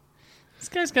this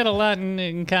guy's got a lot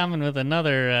in common with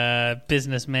another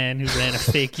businessman who ran a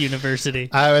fake university.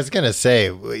 I was going to say,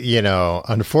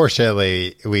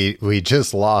 unfortunately, we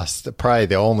just lost probably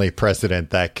the only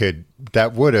president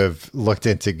that would have looked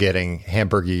into getting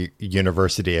Hamburger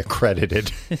University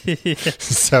accredited.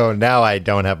 So now I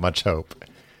don't have much hope.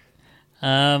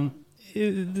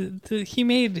 He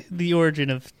made the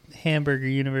origin of Hamburger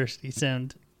University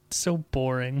sound so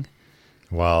boring.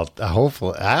 Well,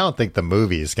 hopefully, I don't think the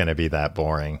movie is going to be that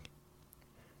boring.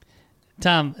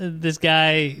 Tom, this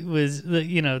guy was,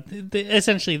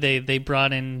 essentially they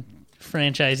brought in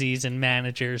franchisees and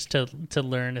managers to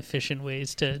learn efficient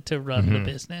ways to run the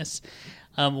business.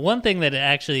 One thing that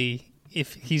actually,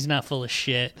 if he's not full of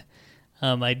shit,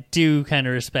 I do kind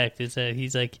of respect is that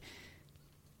he's like,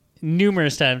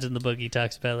 numerous times in the book he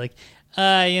talks about like,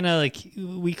 like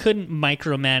we couldn't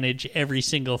micromanage every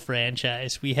single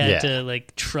franchise. We had to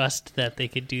like trust that they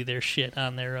could do their shit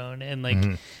on their own, and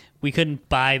like we couldn't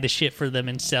buy the shit for them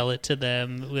and sell it to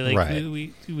them.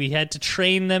 We had to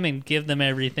train them and give them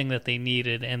everything that they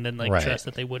needed, and then like trust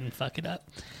that they wouldn't fuck it up.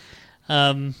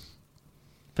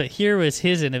 But here was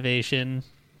his innovation.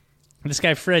 This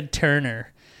guy Fred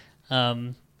Turner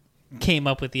came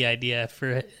up with the idea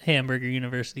for Hamburger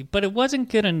University, but it wasn't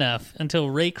good enough until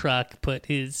Ray Kroc put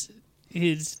his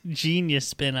genius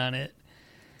spin on it.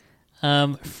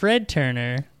 Fred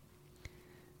Turner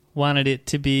wanted it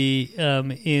to be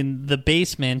in the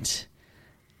basement,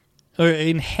 or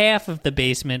in half of the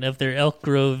basement of their Elk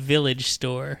Grove Village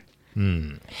store.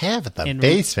 Half of the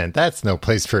basement? That's no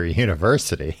place for a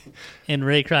university. And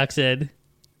Ray Kroc said,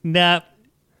 nah,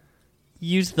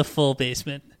 use the full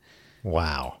basement.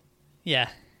 Wow. Yeah,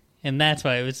 and that's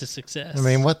why it was a success. I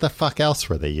mean, what the fuck else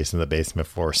were they using the basement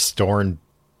for? Storing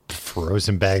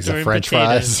frozen bags of French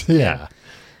potatoes. fries? Yeah.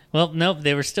 Well, nope,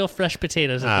 they were still fresh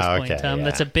potatoes at this point, Tom. Yeah.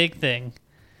 That's a big thing.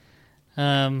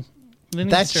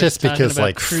 That's just because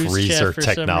like freezer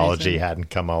technology hadn't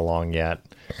come along yet.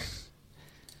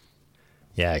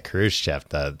 Yeah, Khrushchev,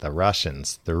 the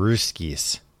Russians, the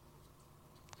Ruskies.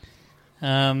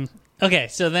 Okay,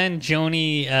 so then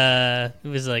Joni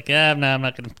was like, no, I'm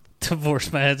not going to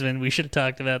divorce my husband. We should have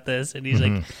talked about this. And he's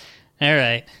like, all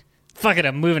right, fuck it,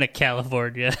 I'm moving to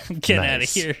California. I'm getting out of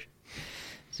here.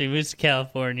 So he moves to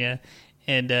California,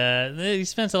 and he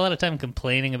spends a lot of time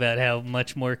complaining about how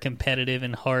much more competitive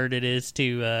and hard it is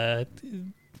to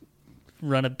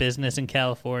run a business in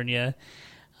California.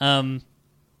 And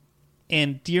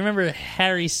do you remember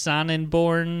Harry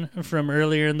Sonnenborn from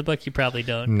earlier in the book? You probably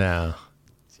don't. No.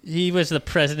 He was the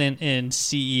president and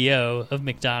CEO of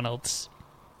McDonald's.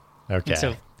 Okay. And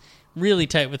so really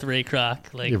tight with Ray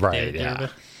Kroc. Like, right, yeah.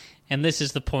 And this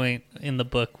is the point in the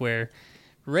book where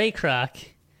Ray Kroc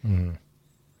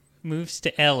moves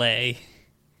to L.A.,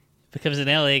 becomes an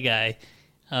L.A. guy,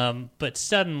 but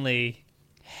suddenly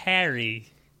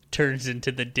Harry turns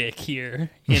into the dick here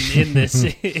in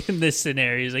this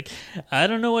scenario. He's like, I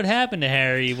don't know what happened to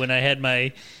Harry when I had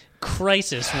my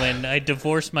crisis when I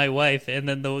divorced my wife, and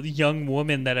then the young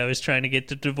woman that I was trying to get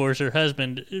to divorce her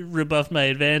husband rebuffed my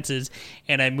advances,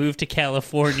 and I moved to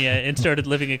California and started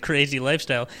living a crazy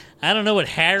lifestyle. I don't know what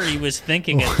Harry was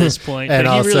thinking at this point, and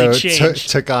but also he really changed.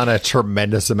 Took on a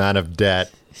tremendous amount of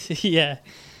debt. Yeah.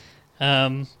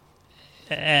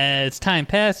 As time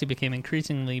passed, he became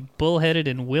increasingly bullheaded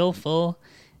and willful,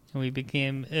 and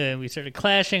we started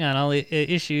clashing on all the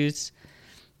issues.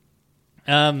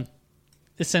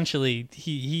 Essentially,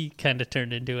 he kind of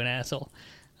turned into an asshole,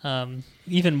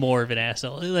 even more of an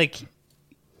asshole. Like,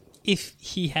 if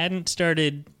he hadn't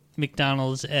started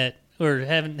McDonald's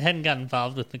hadn't got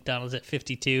involved with McDonald's at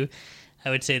 52, I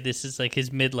would say this is like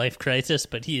his midlife crisis,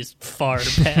 but he is far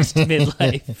past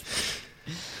midlife.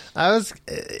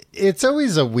 It's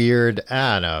always a weird,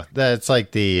 I don't know, that's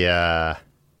like the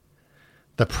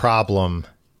problem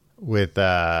with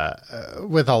a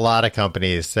lot of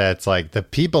companies. That's like the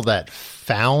people that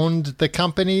found the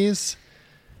companies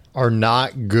are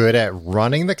not good at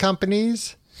running the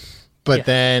companies, but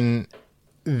then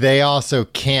they also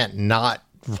can't not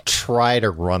try to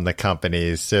run the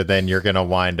companies. So then you're going to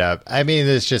wind up, I mean,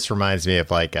 this just reminds me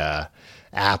of like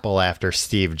Apple after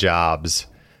Steve Jobs,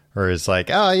 where it's like,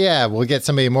 oh yeah, we'll get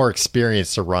somebody more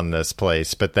experienced to run this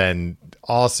place. But then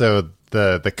also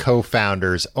the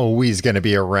co-founder's always going to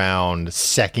be around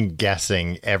second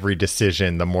guessing every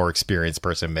decision the more experienced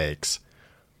person makes.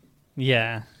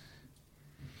 Yeah.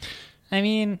 I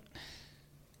mean,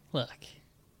 look,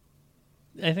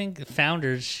 I think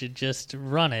founders should just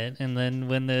run it, and then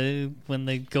when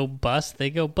they go bust, they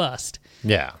go bust.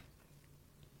 Yeah.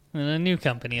 And a new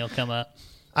company will come up.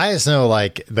 I just know,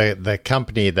 like, the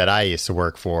company that I used to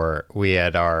work for, we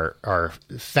had our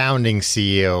founding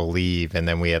CEO leave, and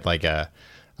then we had, like, a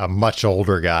much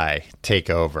older guy take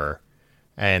over.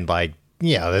 And, like,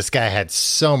 you know, this guy had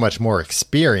so much more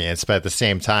experience, but at the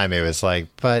same time, it was like,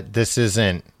 but this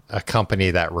isn't a company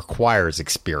that requires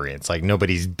experience. Like,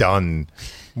 nobody's done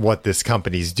what this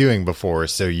company's doing before,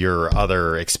 so your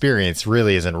other experience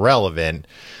really isn't relevant.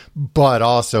 But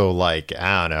also, like,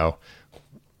 I don't know,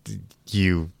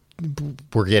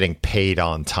 we're getting paid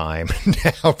on time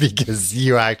now because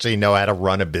you actually know how to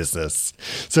run a business.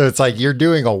 So it's like you're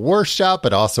doing a worse job,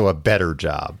 but also a better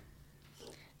job.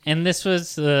 And this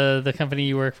was the company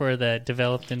you work for that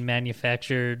developed and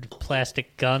manufactured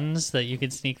plastic guns that you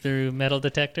could sneak through metal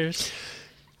detectors?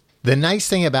 The nice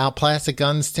thing about plastic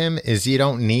guns, Tim, is you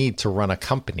don't need to run a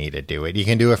company to do it. You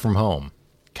can do it from home.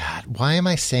 God, why am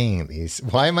I saying these?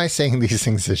 Why am I saying these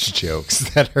things as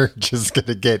jokes that are just going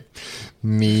to get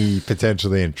me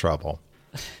potentially in trouble?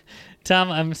 Tom,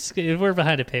 we're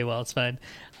behind a paywall. It's fine.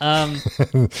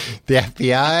 The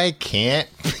FBI can't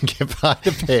get behind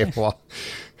a paywall.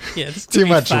 Yeah, it's Too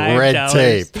much red $5.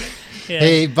 tape. Yeah.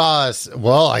 Hey, boss.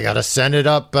 Well, I got to send it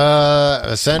up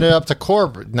to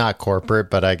corporate, not corporate,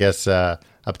 but I guess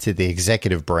up to the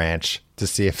executive branch to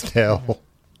see if they'll.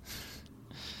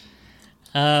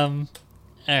 All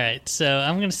right, so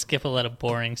I'm going to skip a lot of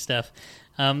boring stuff.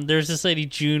 There's this lady,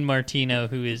 June Martino,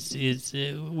 who is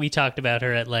we talked about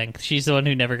her at length. She's the one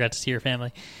who never got to see her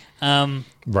family.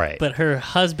 Right. But her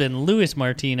husband, Louis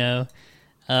Martino,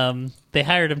 they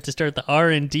hired him to start the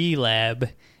R&D lab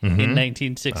in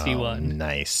 1961. Oh,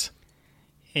 nice.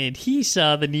 And he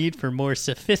saw the need for more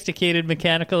sophisticated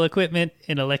mechanical equipment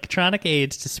and electronic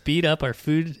aids to speed up our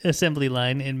food assembly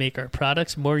line and make our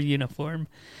products more uniform.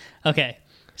 Okay,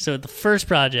 so the first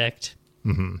project,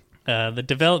 the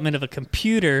development of a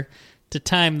computer to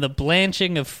time the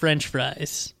blanching of French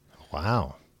fries.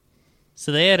 Wow.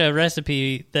 So they had a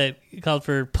recipe that called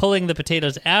for pulling the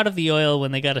potatoes out of the oil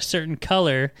when they got a certain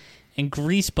color and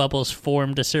grease bubbles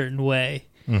formed a certain way.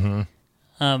 Mm-hmm.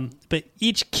 But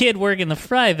each kid working the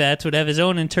fry vats would have his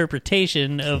own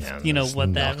interpretation of,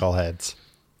 what that... Knuckleheads.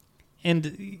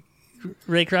 And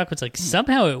Ray Kroc was like,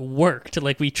 somehow it worked.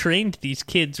 Like, we trained these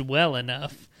kids well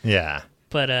enough. Yeah.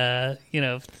 But,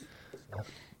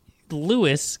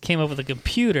 Lewis came up with a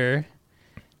computer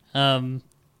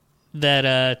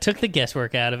that took the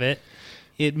guesswork out of it.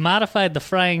 It modified the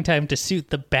frying time to suit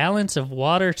the balance of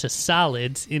water to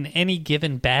solids in any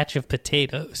given batch of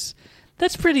potatoes.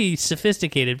 That's pretty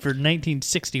sophisticated for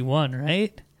 1961,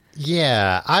 right?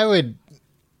 Yeah, I would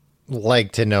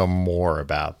like to know more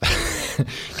about that.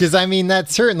 Because, I mean,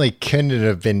 that certainly couldn't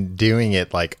have been doing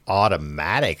it, like,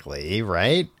 automatically,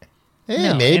 right?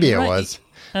 No, maybe it was.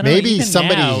 Maybe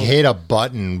somebody now, hit a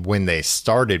button when they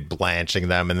started blanching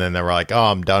them, and then they were like, oh,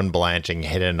 I'm done blanching,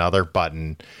 hit another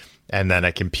button. And then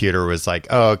a computer was like,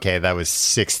 oh, okay, that was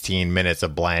 16 minutes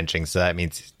of blanching, so that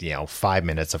means, 5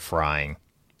 minutes of frying.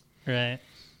 Right.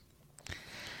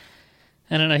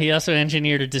 I don't know. He also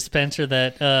engineered a dispenser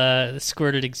that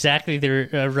squirted exactly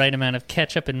the right amount of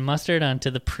ketchup and mustard onto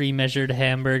the pre-measured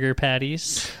hamburger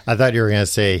patties. I thought you were going to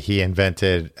say he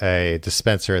invented a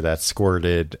dispenser that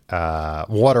squirted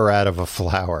water out of a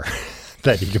flower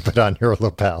that you could put on your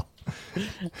lapel.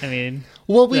 I mean,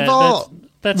 well,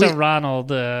 that's a Ronald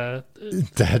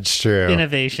that's true.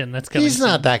 Innovation that's coming. He's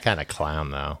not that kind of clown,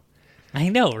 though. I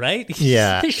know, right?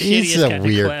 He's a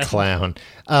weird clown.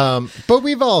 But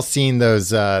we've all seen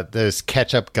those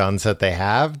ketchup guns that they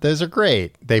have. Those are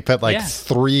great. They put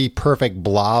 3 perfect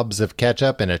blobs of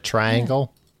ketchup in a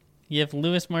triangle. Yeah. You have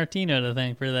Louis Martino to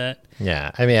thank for that.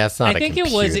 Yeah, I mean that's not. I think it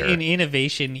was an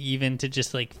innovation even to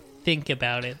just think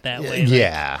about it that way.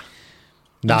 Yeah.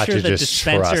 Not I'm sure to the just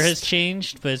dispenser trust. has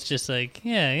changed, but it's just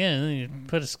you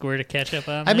put a squirt of ketchup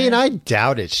on. I mean, I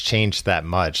doubt it's changed that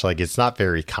much. Like, it's not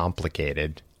very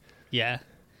complicated. Yeah.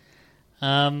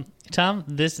 Tom,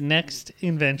 this next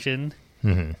invention,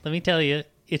 let me tell you,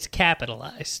 it's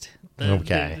capitalized.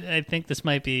 Okay. I think this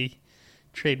might be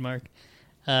trademark.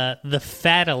 The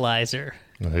Fatalizer.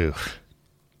 Ooh.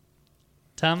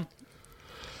 Tom,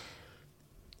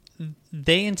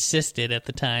 they insisted at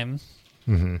the time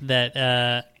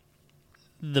that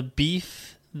the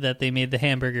beef that they made the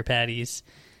hamburger patties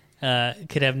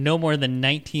could have no more than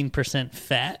 19%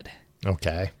 fat.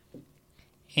 Okay.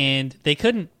 And they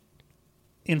couldn't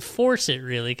enforce it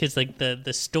really because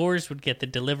the stores would get the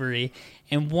delivery,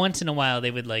 and once in a while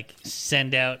they would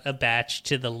send out a batch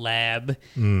to the lab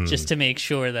just to make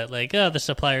sure that the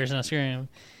supplier's not screwing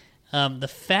them. The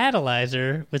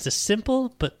Fatalizer was a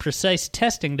simple but precise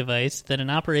testing device that an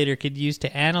operator could use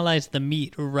to analyze the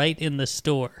meat right in the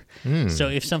store. So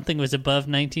if something was above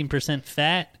 19%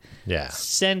 fat,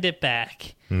 send it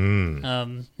back.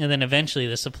 And then eventually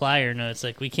the supplier knows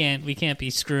we can't be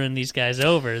screwing these guys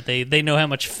over. They know how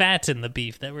much fat's in the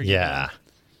beef that we're getting.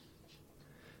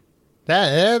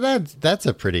 That's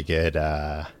a pretty good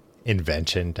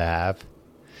invention to have.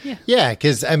 Yeah,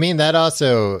 because, I mean, that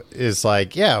also is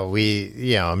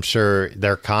I'm sure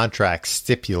their contract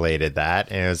stipulated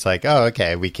that. And it was oh,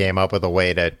 okay, we came up with a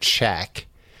way to check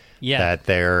that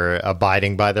they're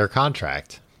abiding by their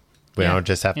contract. We don't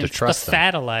just have to trust them. The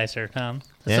Fatalizer, Tom.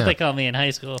 That's what they called me in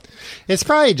high school. It's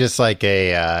probably just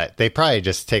they probably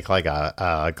just take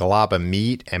a glob of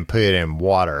meat and put it in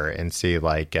water and see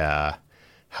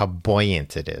how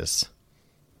buoyant it is.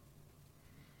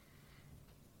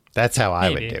 That's how I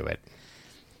would do it.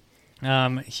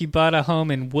 He bought a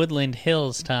home in Woodland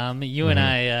Hills, Tom. You and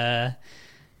I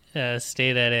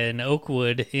stayed at an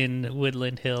Oakwood in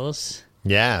Woodland Hills.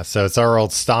 Yeah, so it's our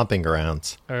old stomping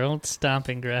grounds. Our old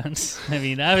stomping grounds. I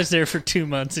mean, I was there for 2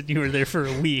 months and you were there for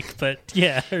a week, but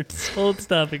yeah, our old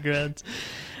stomping grounds.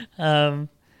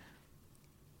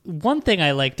 One thing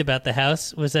I liked about the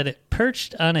house was that it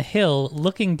perched on a hill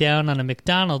looking down on a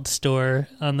McDonald's store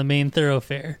on the main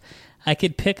thoroughfare. I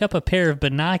could pick up a pair of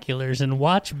binoculars and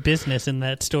watch business in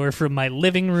that store from my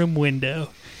living room window.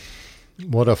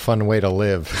 What a fun way to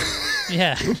live.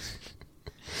 Yeah.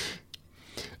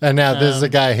 And now this is a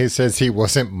guy who says he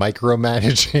wasn't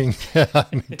micromanaging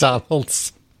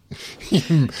McDonald's.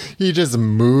 He just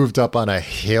moved up on a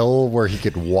hill where he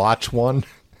could watch one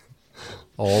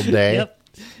all day. Yep.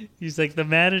 He's like, the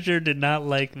manager did not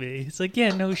like me. He's like, yeah,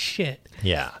 no shit.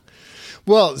 Yeah.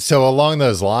 Well, so along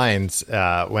those lines,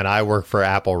 when I worked for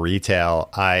Apple Retail,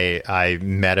 I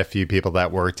met a few people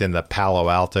that worked in the Palo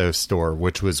Alto store,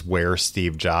 which was where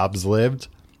Steve Jobs lived.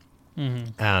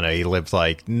 Mm-hmm. I don't know. He lived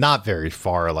like not very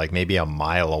far, like maybe a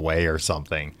mile away or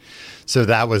something. So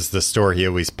that was the store he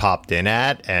always popped in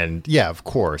at. And yeah, of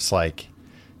course, like,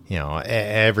 you know,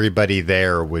 everybody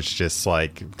there was just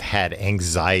like had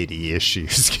anxiety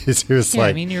issues because it was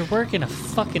I mean, you're working a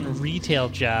fucking retail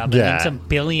job, and then some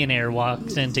billionaire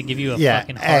walks in to give you a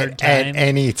fucking hard time. At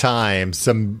any time,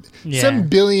 some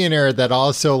billionaire that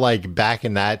also, like, back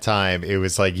in that time, it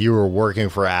was like you were working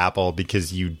for Apple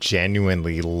because you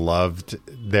genuinely loved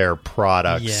their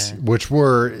products, which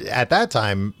were at that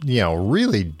time, you know,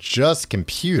 really just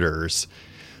computers.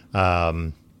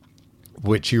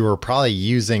 Which you were probably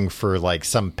using for like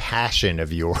some passion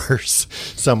of yours,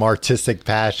 some artistic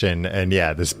passion. And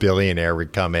yeah, this billionaire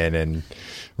would come in and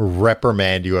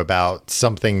reprimand you about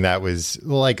something that was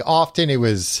like, often it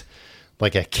was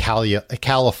like a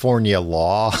California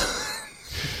law.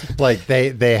 Like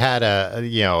they had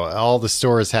all the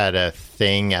stores had a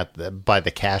thing by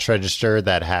the cash register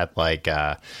that had like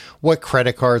what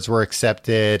credit cards were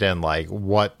accepted and like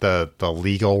what the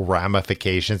legal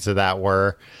ramifications of that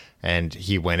were. And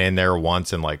he went in there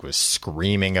once and like was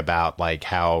screaming about like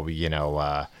how, you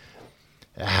know,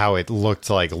 how it looked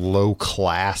like low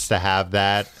class to have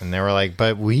that. And they were like,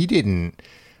 but we didn't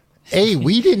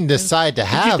decide to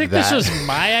have that. Did you think this was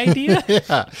my idea?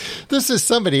 Yeah. This is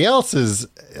somebody else's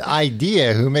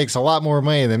idea who makes a lot more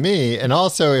money than me. And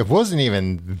also it wasn't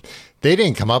even, they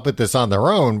didn't come up with this on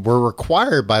their own. We're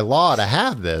required by law to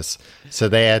have this. So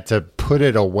they had to put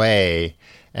it away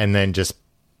and then just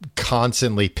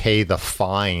constantly pay the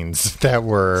fines that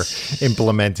were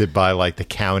implemented by like the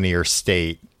county or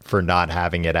state for not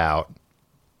having it out.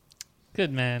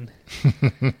 Good man.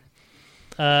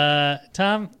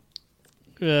 Tom,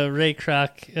 Ray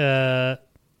Kroc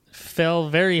fell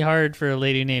very hard for a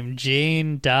lady named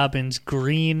Jane Dobbins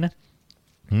Green,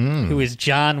 who is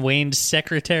John Wayne's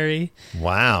secretary.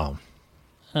 Wow.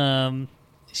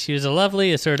 She was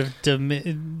a sort of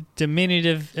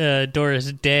diminutive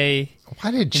Doris Day.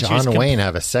 Why did John Wayne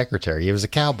have a secretary? He was a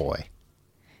cowboy.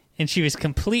 And she was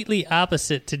completely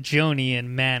opposite to Joni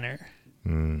in manner.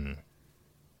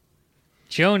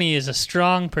 Joni is a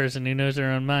strong person who knows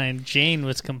her own mind. Jane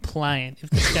was compliant. If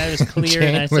the sky was clear,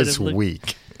 Jane and I said was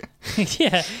weak.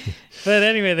 Yeah, but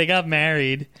anyway, they got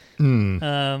married.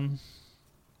 Or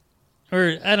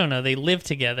I don't know. They lived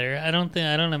together. I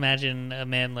don't imagine a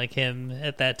man like him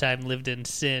at that time lived in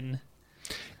sin.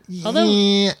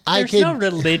 Although there's no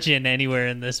religion anywhere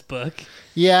in this book.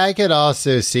 Yeah, I could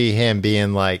also see him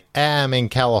being like, I'm in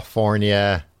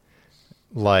California.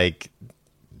 Like,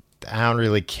 I don't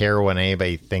really care what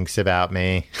anybody thinks about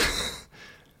me.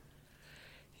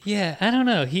 Yeah, I don't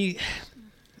know. Did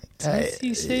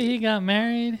he say he got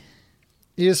married?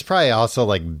 He was probably also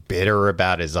like bitter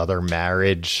about his other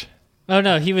marriage. Oh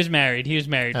no, he was married.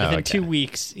 Within 2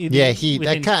 weeks.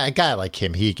 A guy like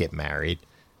him, he'd get married.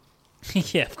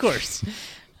 Yeah, of course.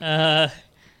 They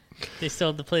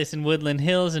sold the place in Woodland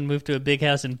Hills and moved to a big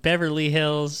house in Beverly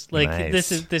Hills. Like nice.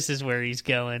 This is where he's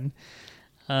going.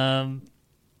 Less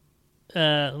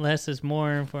is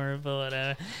more for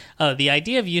whatever. Oh, the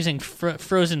idea of using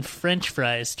frozen French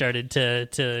fries started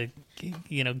to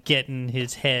get in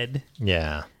his head.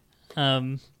 Yeah.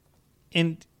 And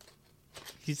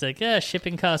he's like,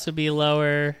 shipping costs would be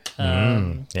lower.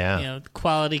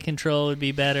 Quality control would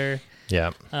be better.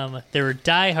 Yeah. There were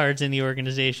diehards in the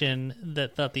organization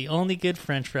that thought the only good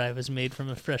French fry was made from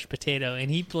a fresh potato, and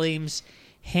he blames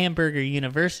Hamburger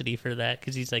University for that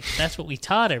because he's like, that's what we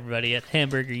taught everybody at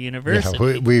Hamburger University.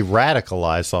 Yeah, we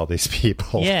radicalized all these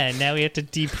people. Yeah, and now we have to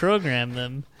deprogram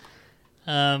them.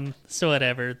 So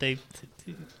whatever.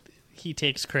 He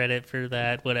takes credit for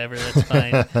that. Whatever, that's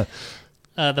fine.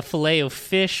 The filet of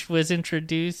fish was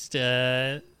introduced.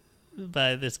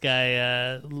 by this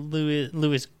guy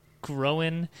Louis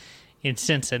Groen in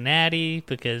Cincinnati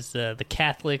because the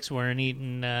Catholics weren't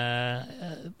eating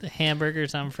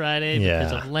hamburgers on Friday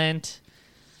because of Lent.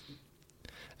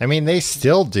 I mean, they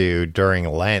still do during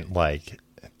Lent, like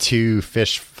 2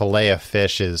 fillet of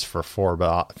fishes for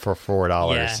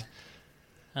 $4.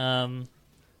 Yeah.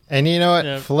 And you know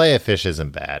what? Fillet of fish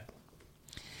isn't bad.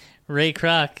 Ray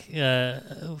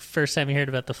Kroc, first time he heard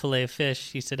about the fillet of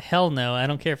fish, he said, "Hell no! I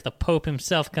don't care if the Pope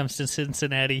himself comes to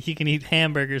Cincinnati. He can eat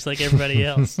hamburgers like everybody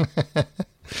else."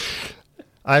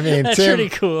 I mean, that's Tim, pretty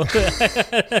cool.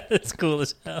 That's cool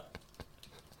as hell.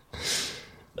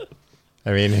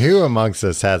 I mean, who amongst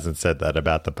us hasn't said that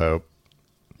about the Pope?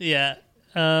 Yeah.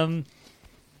 So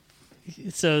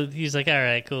he's like, "All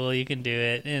right, cool, you can do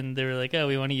it." And they were like, "Oh,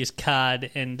 we want to use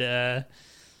cod." And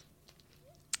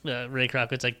Ray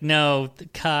Kroc was like, "No, the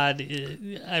cod.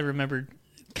 I remember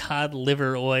cod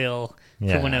liver oil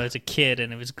from when I was a kid,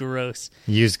 and it was gross."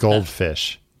 Use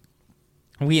goldfish.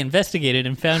 We investigated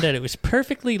and found out it was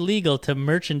perfectly legal to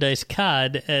merchandise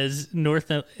cod as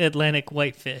North Atlantic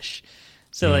whitefish.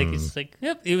 So, like, it's like,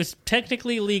 yep, it was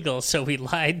technically legal. So we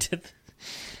lied to.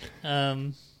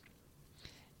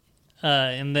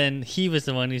 And then he was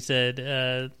the one who said,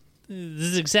 "This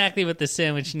is exactly what the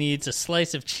sandwich needs: a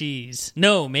slice of cheese.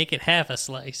 No, make it half a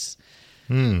slice."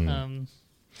 It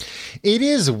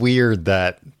is weird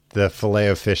that the fillet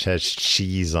of fish has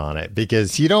cheese on it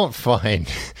because you don't find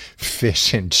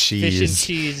fish and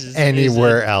cheese,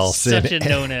 anywhere else. Such a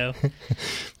no-no.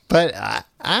 But I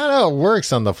don't know. It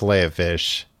works on the fillet of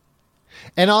fish.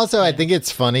 And also, I think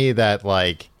it's funny that,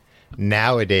 like,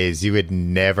 nowadays you would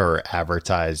never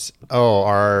advertise, "Oh,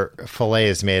 our fillet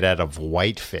is made out of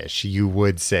whitefish." You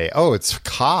would say, "Oh, it's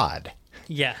cod."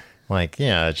 Yeah. Like,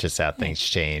 yeah, it's just how things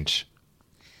change.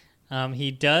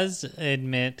 He does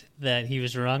admit that he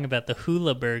was wrong about the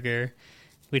hula burger,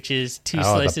 which is 2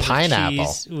 slices of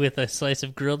cheese with a slice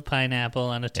of grilled pineapple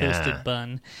on a toasted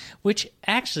bun, which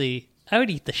actually, I would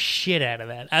eat the shit out of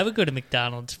that. I would go to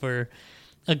McDonald's for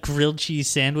a grilled cheese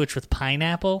sandwich with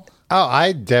pineapple. Oh,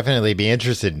 I'd definitely be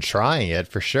interested in trying it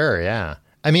for sure, yeah.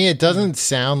 I mean, it doesn't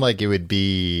sound like it would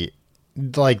be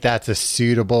like that's a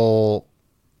suitable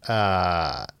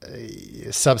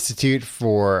substitute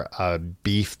for a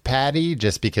beef patty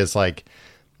just because, like,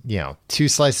 you know, 2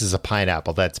 slices of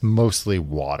pineapple, that's mostly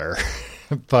water.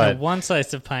 But 1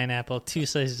 slice of pineapple, 2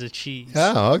 slices of cheese.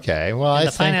 Oh, okay. Well, and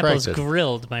I the pineapple's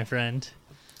grilled, my friend.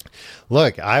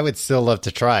 Look, I would still love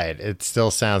to try it. It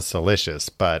still sounds delicious,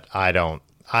 but I don't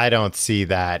see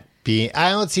that being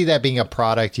a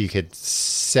product you could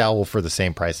sell for the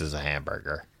same price as a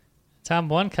hamburger. Tom,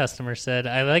 one customer said,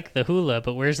 "I like the hula,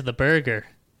 but where's the burger?"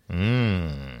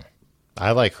 I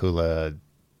like hula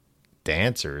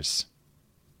dancers.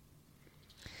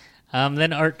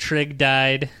 Then Art Trigg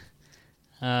died.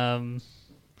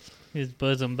 His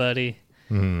bosom buddy.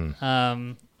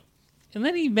 And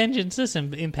then he mentions this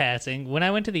in passing. When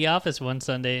I went to the office one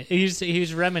Sunday, he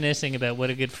was reminiscing about what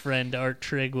a good friend Art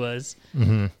Trigg was.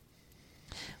 Mm-hmm.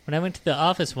 When I went to the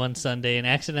office one Sunday and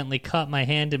accidentally caught my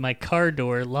hand in my car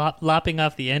door, lopping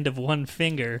off the end of one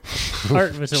finger,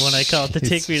 Art was the one I called to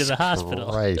take me to the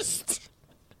hospital. Christ.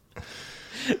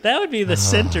 That would be the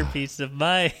centerpiece of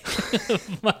my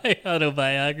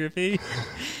autobiography.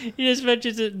 He just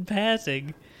mentions it in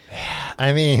passing.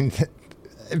 I mean,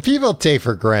 people take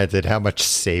for granted how much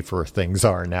safer things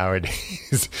are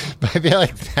nowadays. But I feel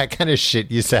like that kind of shit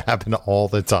used to happen all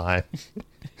the time.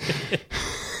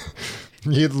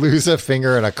 You'd lose a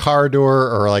finger in a car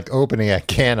door or like opening a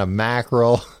can of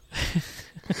mackerel.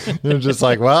 You're just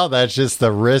like, well, that's just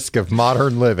the risk of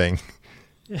modern living.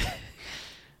 He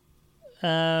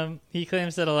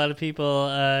claims that a lot of people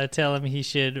tell him he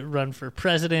should run for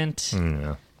president.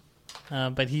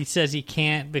 But he says he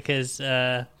can't because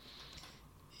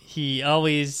he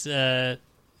always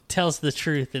tells the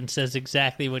truth and says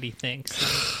exactly what he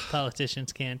thinks.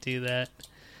 Politicians can't do that.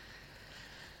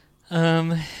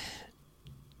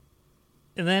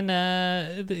 And then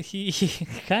he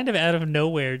kind of out of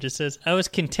nowhere just says, "I was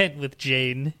content with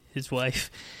Jane," his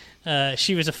wife.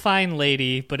 "She was a fine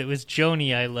lady, but it was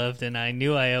Joni I loved, and I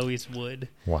knew I always would."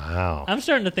 Wow. I'm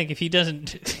starting to think if he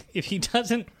doesn't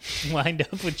wind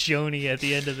up with Joni at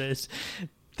the end of this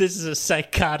is a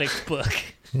psychotic book.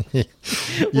 Yeah.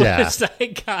 What a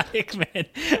psychotic man.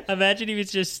 Imagine he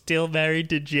was just still married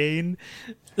to Jane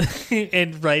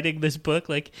and writing this book.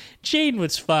 Like, Jane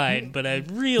was fine, but I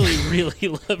really, really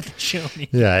loved Joni.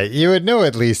 Yeah, you would know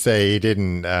at least that he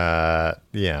didn't,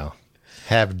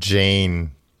 have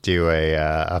Jane do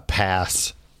a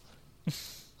pass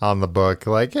on the book.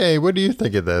 Like, hey, what do you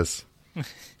think of this?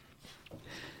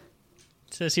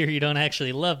 says here you don't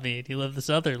actually love me. You love this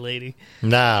other lady.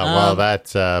 Nah, well,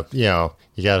 that's, you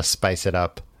got to spice it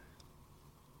up.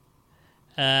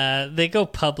 They go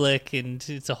public, and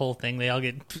it's a whole thing. They all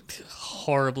get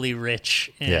horribly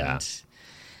rich.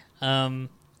 And,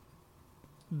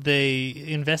 they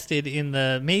invested in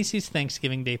the Macy's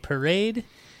Thanksgiving Day Parade.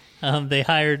 They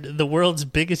hired the world's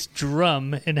biggest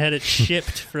drum and had it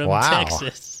shipped from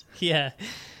Texas. Yeah.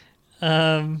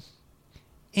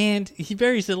 And he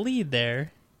buries the lead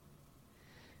there.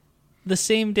 The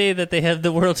same day that they have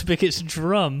the world's biggest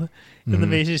drum in the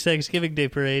Macy's Thanksgiving Day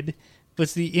Parade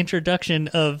was the introduction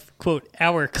of, quote,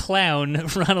 our clown,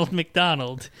 Ronald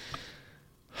McDonald.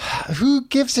 Who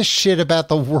gives a shit about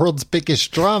the world's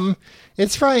biggest drum?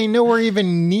 It's probably nowhere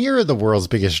even near the world's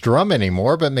biggest drum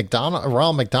anymore, but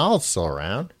Ronald McDonald's still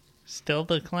around. Still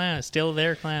the clown. Still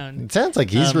their clown. It sounds like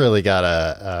he's really got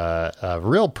a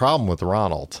real problem with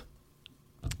Ronald.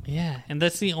 Yeah, and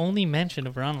that's the only mention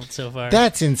of Ronald so far.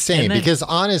 That's insane because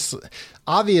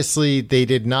obviously they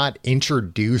did not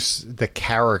introduce the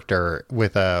character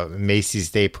with a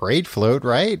Macy's Day Parade float,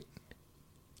 right?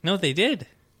 No, they did.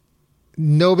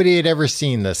 Nobody had ever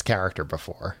seen this character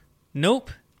before. Nope.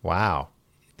 Wow.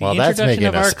 The well, that's making introduction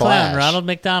of a our splash. clown, Ronald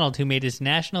McDonald, who made his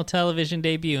national television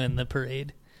debut in the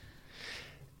parade.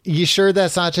 You sure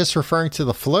that's not just referring to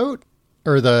the float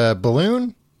or the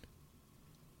balloon?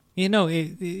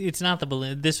 It's not the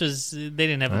balloon. They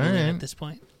didn't have a balloon at this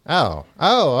point. Oh,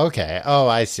 okay. Oh,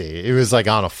 I see. It was like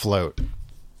on a float.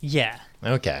 Yeah.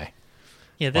 Okay.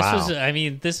 Yeah,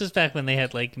 this was back when they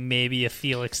had like maybe a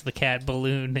Felix the Cat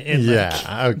balloon. And,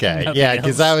 okay. Yeah,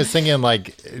 because I was thinking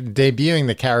like debuting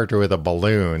the character with a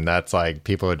balloon, that's like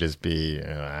people would just be,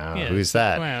 who's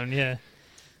that? Clown, yeah.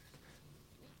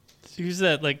 Who's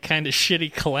that like kind of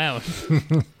shitty clown?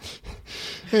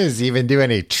 Does he even do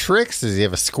any tricks? Does he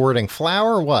have a squirting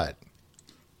flower? What?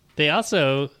 They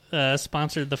also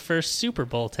sponsored the first Super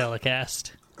Bowl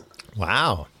telecast.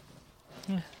 Wow.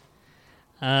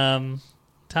 Tom,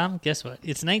 guess what?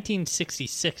 It's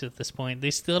 1966 at this point.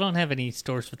 They still don't have any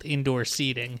stores with indoor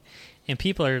seating. And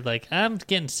people are like, I'm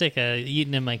getting sick of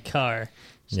eating in my car.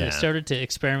 So they started to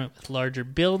experiment with larger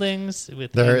buildings.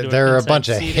 There are a bunch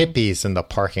of seating. hippies in the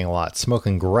parking lot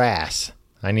smoking grass.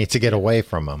 I need to get away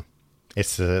from them.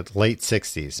 It's the late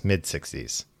 60s, mid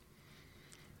 60s.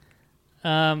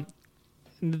 Then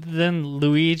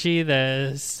Luigi,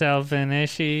 the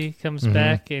Salvinici, comes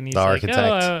back and he's The like,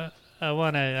 architect. I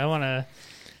want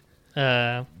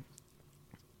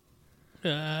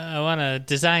to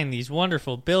design these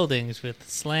wonderful buildings with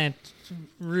slant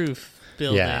roof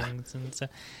buildings and so.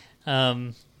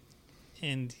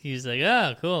 And he's like,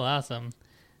 oh, cool, awesome.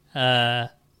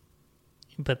 But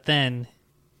then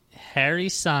Harry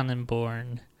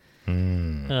Sonnenborn,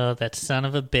 oh, that son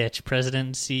of a bitch, president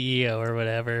and CEO or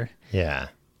whatever. Yeah.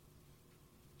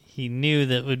 He knew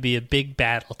that it would be a big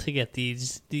battle to get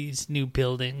these new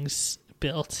buildings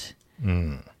built.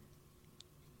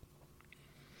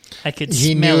 I could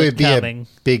He smell knew it it'd be coming.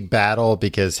 a big battle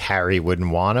because Harry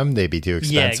wouldn't want them. They'd be too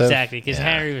expensive. Yeah, exactly, because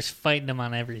Harry was fighting him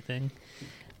on everything.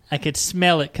 I could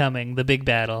smell it coming, the big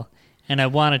battle, and I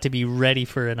wanted to be ready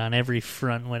for it on every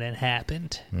front when it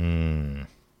happened.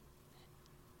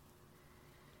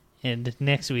 And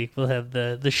next week we'll have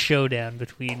the showdown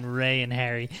between Ray and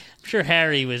Harry. I'm sure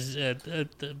Harry was a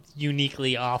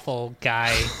uniquely awful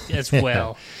guy as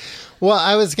well. Well,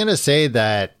 I was going to say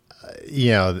that,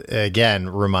 again,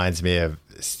 reminds me of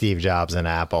Steve Jobs and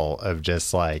Apple, of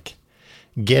just like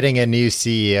getting a new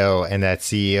CEO and that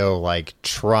CEO like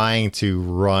trying to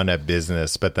run a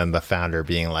business, but then the founder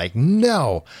being like,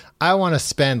 no, I want to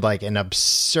spend like an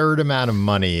absurd amount of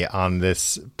money on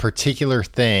this particular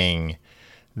thing.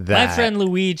 My friend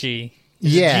Luigi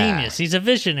is a genius. He's a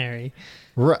visionary.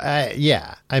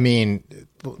 Yeah. I mean,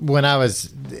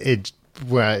 it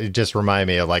just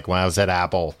reminded me of like when I was at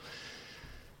Apple,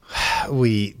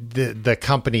 the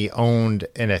company owned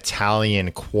an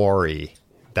Italian quarry.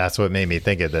 That's what made me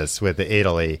think of this with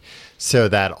Italy, so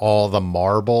that all the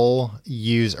marble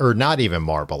or not even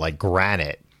marble, like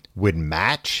granite would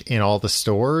match in all the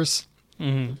stores.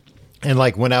 And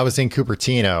like when I was in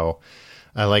Cupertino,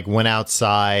 I like went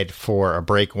outside for a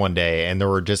break one day and there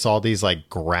were just all these like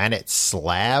granite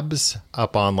slabs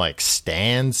up on like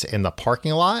stands in the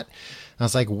parking lot. And I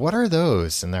was like, what are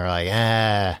those? And they're like,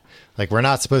 like we're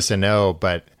not supposed to know,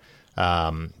 but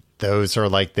those are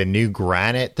like the new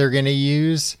granite they're going to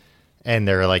use. And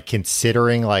they're like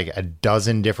considering like a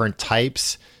dozen different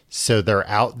types. So they're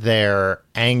out there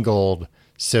angled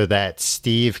so that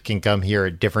Steve can come here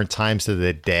at different times of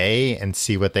the day and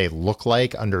see what they look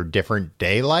like under different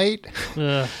daylight.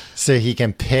 So he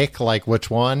can pick like which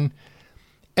one.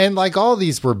 And like all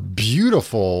these were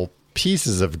beautiful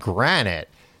pieces of granite.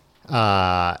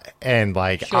 And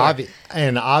like, Sure.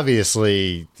 and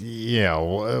obviously, you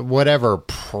know, whatever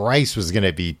price was going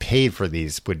to be paid for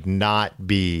these would not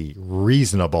be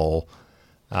reasonable.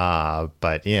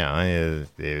 But you know,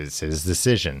 it was his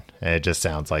decision. And it just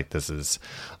sounds like this is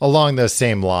along those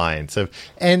same lines of,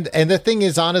 and the thing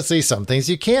is, honestly, some things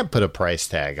you can't put a price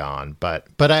tag on, but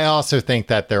I also think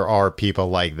that there are people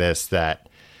like this that,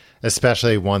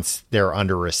 especially once they're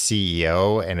under a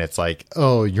CEO and it's like,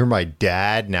 oh, you're my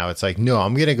dad. Now it's like, no,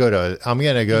 I'm going to go to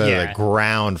the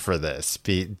ground for this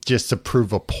just to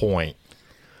prove a point.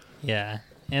 Yeah.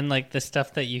 And like the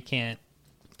stuff that you can't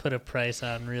put a price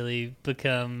on really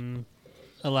become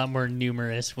a lot more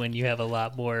numerous when you have a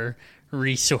lot more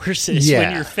resources. Yeah.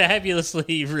 When you're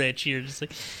fabulously rich, you're just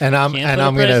like, And I'm price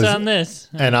on this.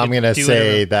 gonna Do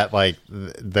say whatever. that like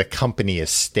the company is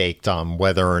staked on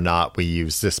whether or not we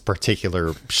use this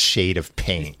particular shade of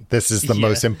paint. This is the Yeah.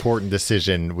 most important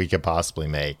decision we could possibly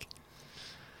make.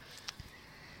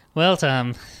 Well,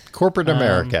 Tom, Corporate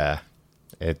America,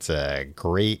 it's a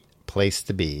great place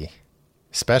to be,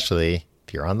 especially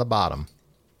if you're on the bottom,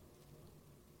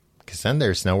 because then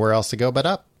there's nowhere else to go but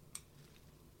up.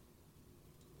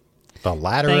 The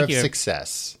ladder Thank of you.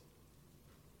 success.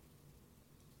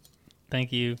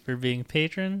 thank you for being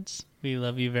patrons. We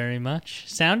love you very much.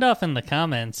 Sound off in the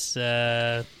comments.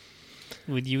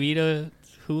 Would you eat a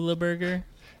hula burger?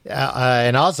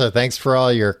 And also, thanks for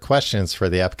all your questions for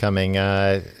the upcoming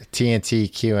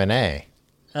TNT Q&A.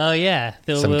 Oh, yeah.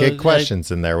 Some good questions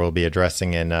in there we'll be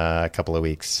addressing in a couple of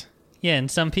weeks. Yeah,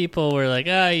 and some people were like,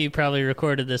 you probably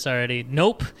recorded this already.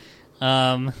 Nope.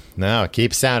 No,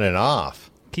 keep sounding off.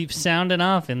 Keep sounding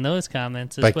off in those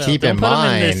comments as But well. keep Don't in put 'em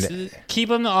mind- keep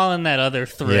them all in that other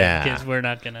thread Yeah. because we're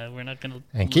not gonna.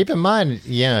 And keep in mind,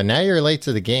 now you're late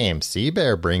to the game, so you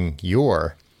better bring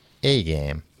your A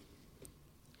game.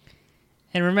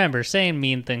 And remember, saying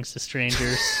mean things to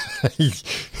strangers.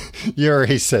 You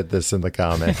already said this in the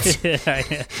comments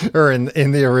I or in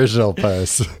the original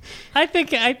post. think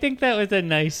that was a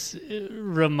nice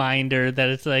reminder that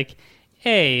it's like,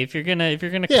 hey, if you're gonna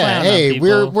clown Yeah, on hey,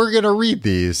 people, we're gonna read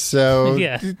these, so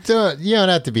Yeah. you don't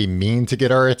have to be mean to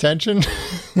get our attention.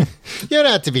 You don't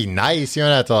have to be nice. You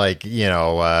don't have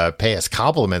to pay us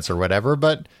compliments or whatever.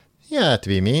 But you don't have to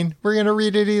be mean. We're gonna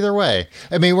read it either way.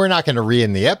 I mean, we're not gonna read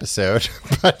in the episode,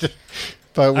 but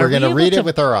we're we gonna able read to- it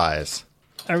with our eyes.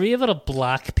 Are we able to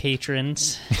block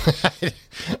patrons?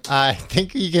 I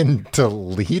think you can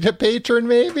delete a patron,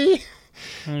 maybe.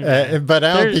 But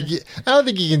I don't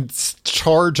think you can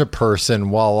charge a person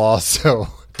while also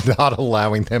not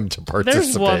allowing them to participate.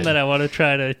 There's one that I want to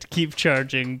try to keep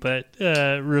charging, but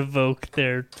revoke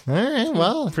their All right,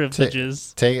 well,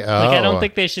 privileges. I I don't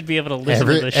think they should be able to listen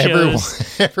to the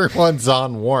shows. everyone's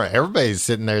on warrant. Everybody's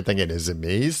sitting there thinking, "Is it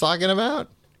me he's talking about?"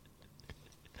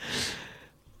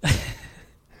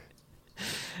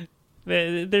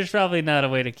 There's probably not a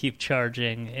way to keep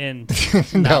charging and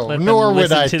not No, let them nor would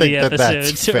listen I to think the that that's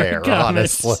episodes or fair.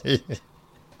 comments. Honestly,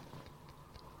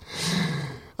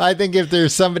 I think if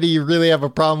there's somebody you really have a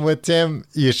problem with, Tim,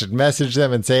 you should message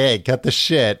them and say, "Hey, cut the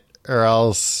shit," or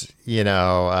else,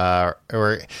 a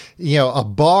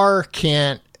bar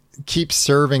can't keep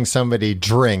serving somebody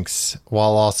drinks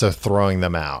while also throwing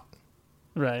them out.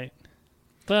 Right.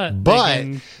 But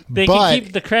they but can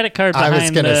keep the credit card behind I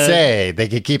was going to the- say they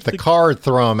could keep the card,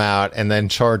 throw them out, and then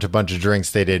charge a bunch of drinks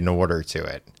they didn't order to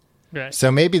it. Right.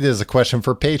 So maybe there's a question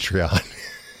for Patreon.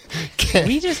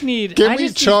 We just need. Can I we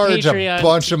just need charge Patreon- a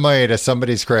bunch of money to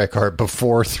somebody's credit card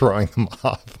before throwing them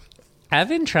off? I've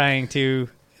been trying to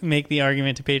make the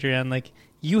argument to Patreon, like,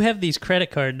 you have these credit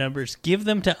card numbers, give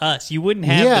them to us. You wouldn't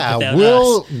have them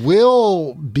without us.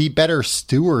 we'll be better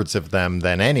stewards of them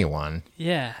than anyone.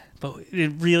 Yeah, but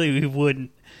we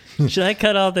wouldn't. Should I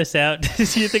cut all this out? Do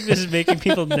you think this is making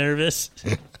people nervous?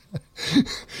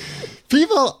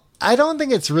 People, I don't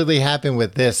think it's really happened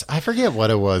with this. I forget what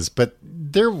it was, but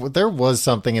there was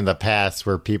something in the past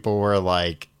where people were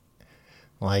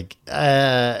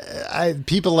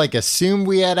people assumed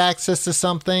we had access to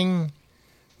something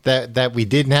that we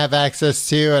didn't have access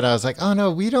to, and I was like, oh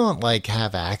no, we don't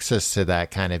have access to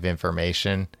that kind of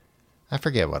information. I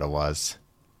forget what it was.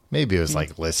 Maybe it was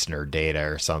listener data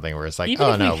or something where it's like, Even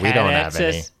oh if no, we don't have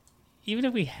any. Even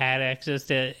if we had access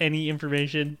to any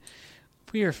information,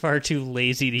 we are far too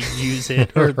lazy to use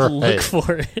it or Right. look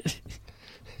for it.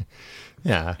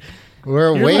 Yeah,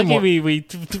 we're You're way lucky more. we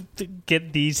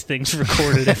get these things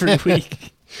recorded every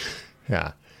week.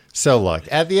 Yeah, So look,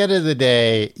 at the end of the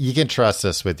day, you can trust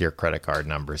us with your credit card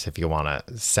numbers if you want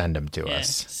to send them to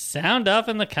us. Sound off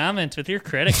in the comments with your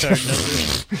credit card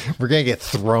numbers. We're going to get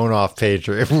thrown off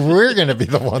Patreon. We're going to be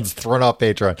the ones thrown off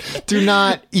Patreon. Do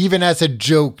not, even as a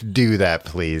joke, do that,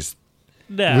 please.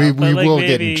 No, we like will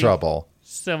get in trouble.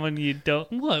 Someone you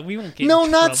don't... What? We won't get in No,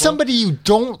 trouble. not somebody you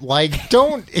don't like.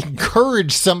 Don't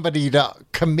encourage somebody to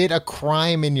commit a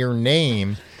crime in your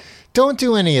name. Don't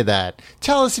do any of that.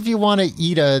 Tell us if you want to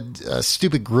eat a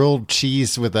stupid grilled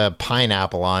cheese with a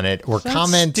pineapple on it, or That's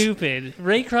comment. stupid.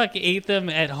 Ray Kroc ate them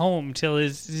at home till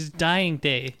his dying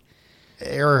day.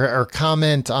 Or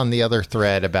comment on the other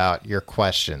thread about your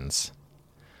questions.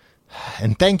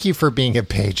 And thank you for being a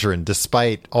patron,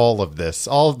 despite all of this,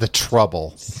 all of the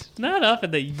trouble. It's not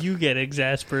often that you get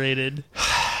exasperated.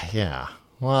 Yeah.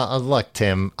 Well, look,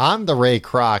 Tim, I'm the Ray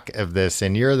Kroc of this,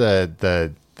 and you're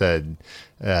the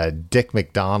Dick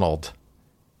McDonald.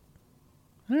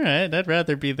 All right, I'd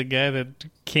rather be the guy that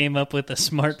came up with a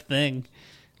smart thing.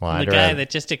 Well, The guy that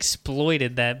just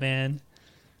exploited that man.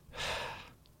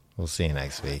 We'll see you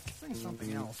next week. Say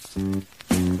something else.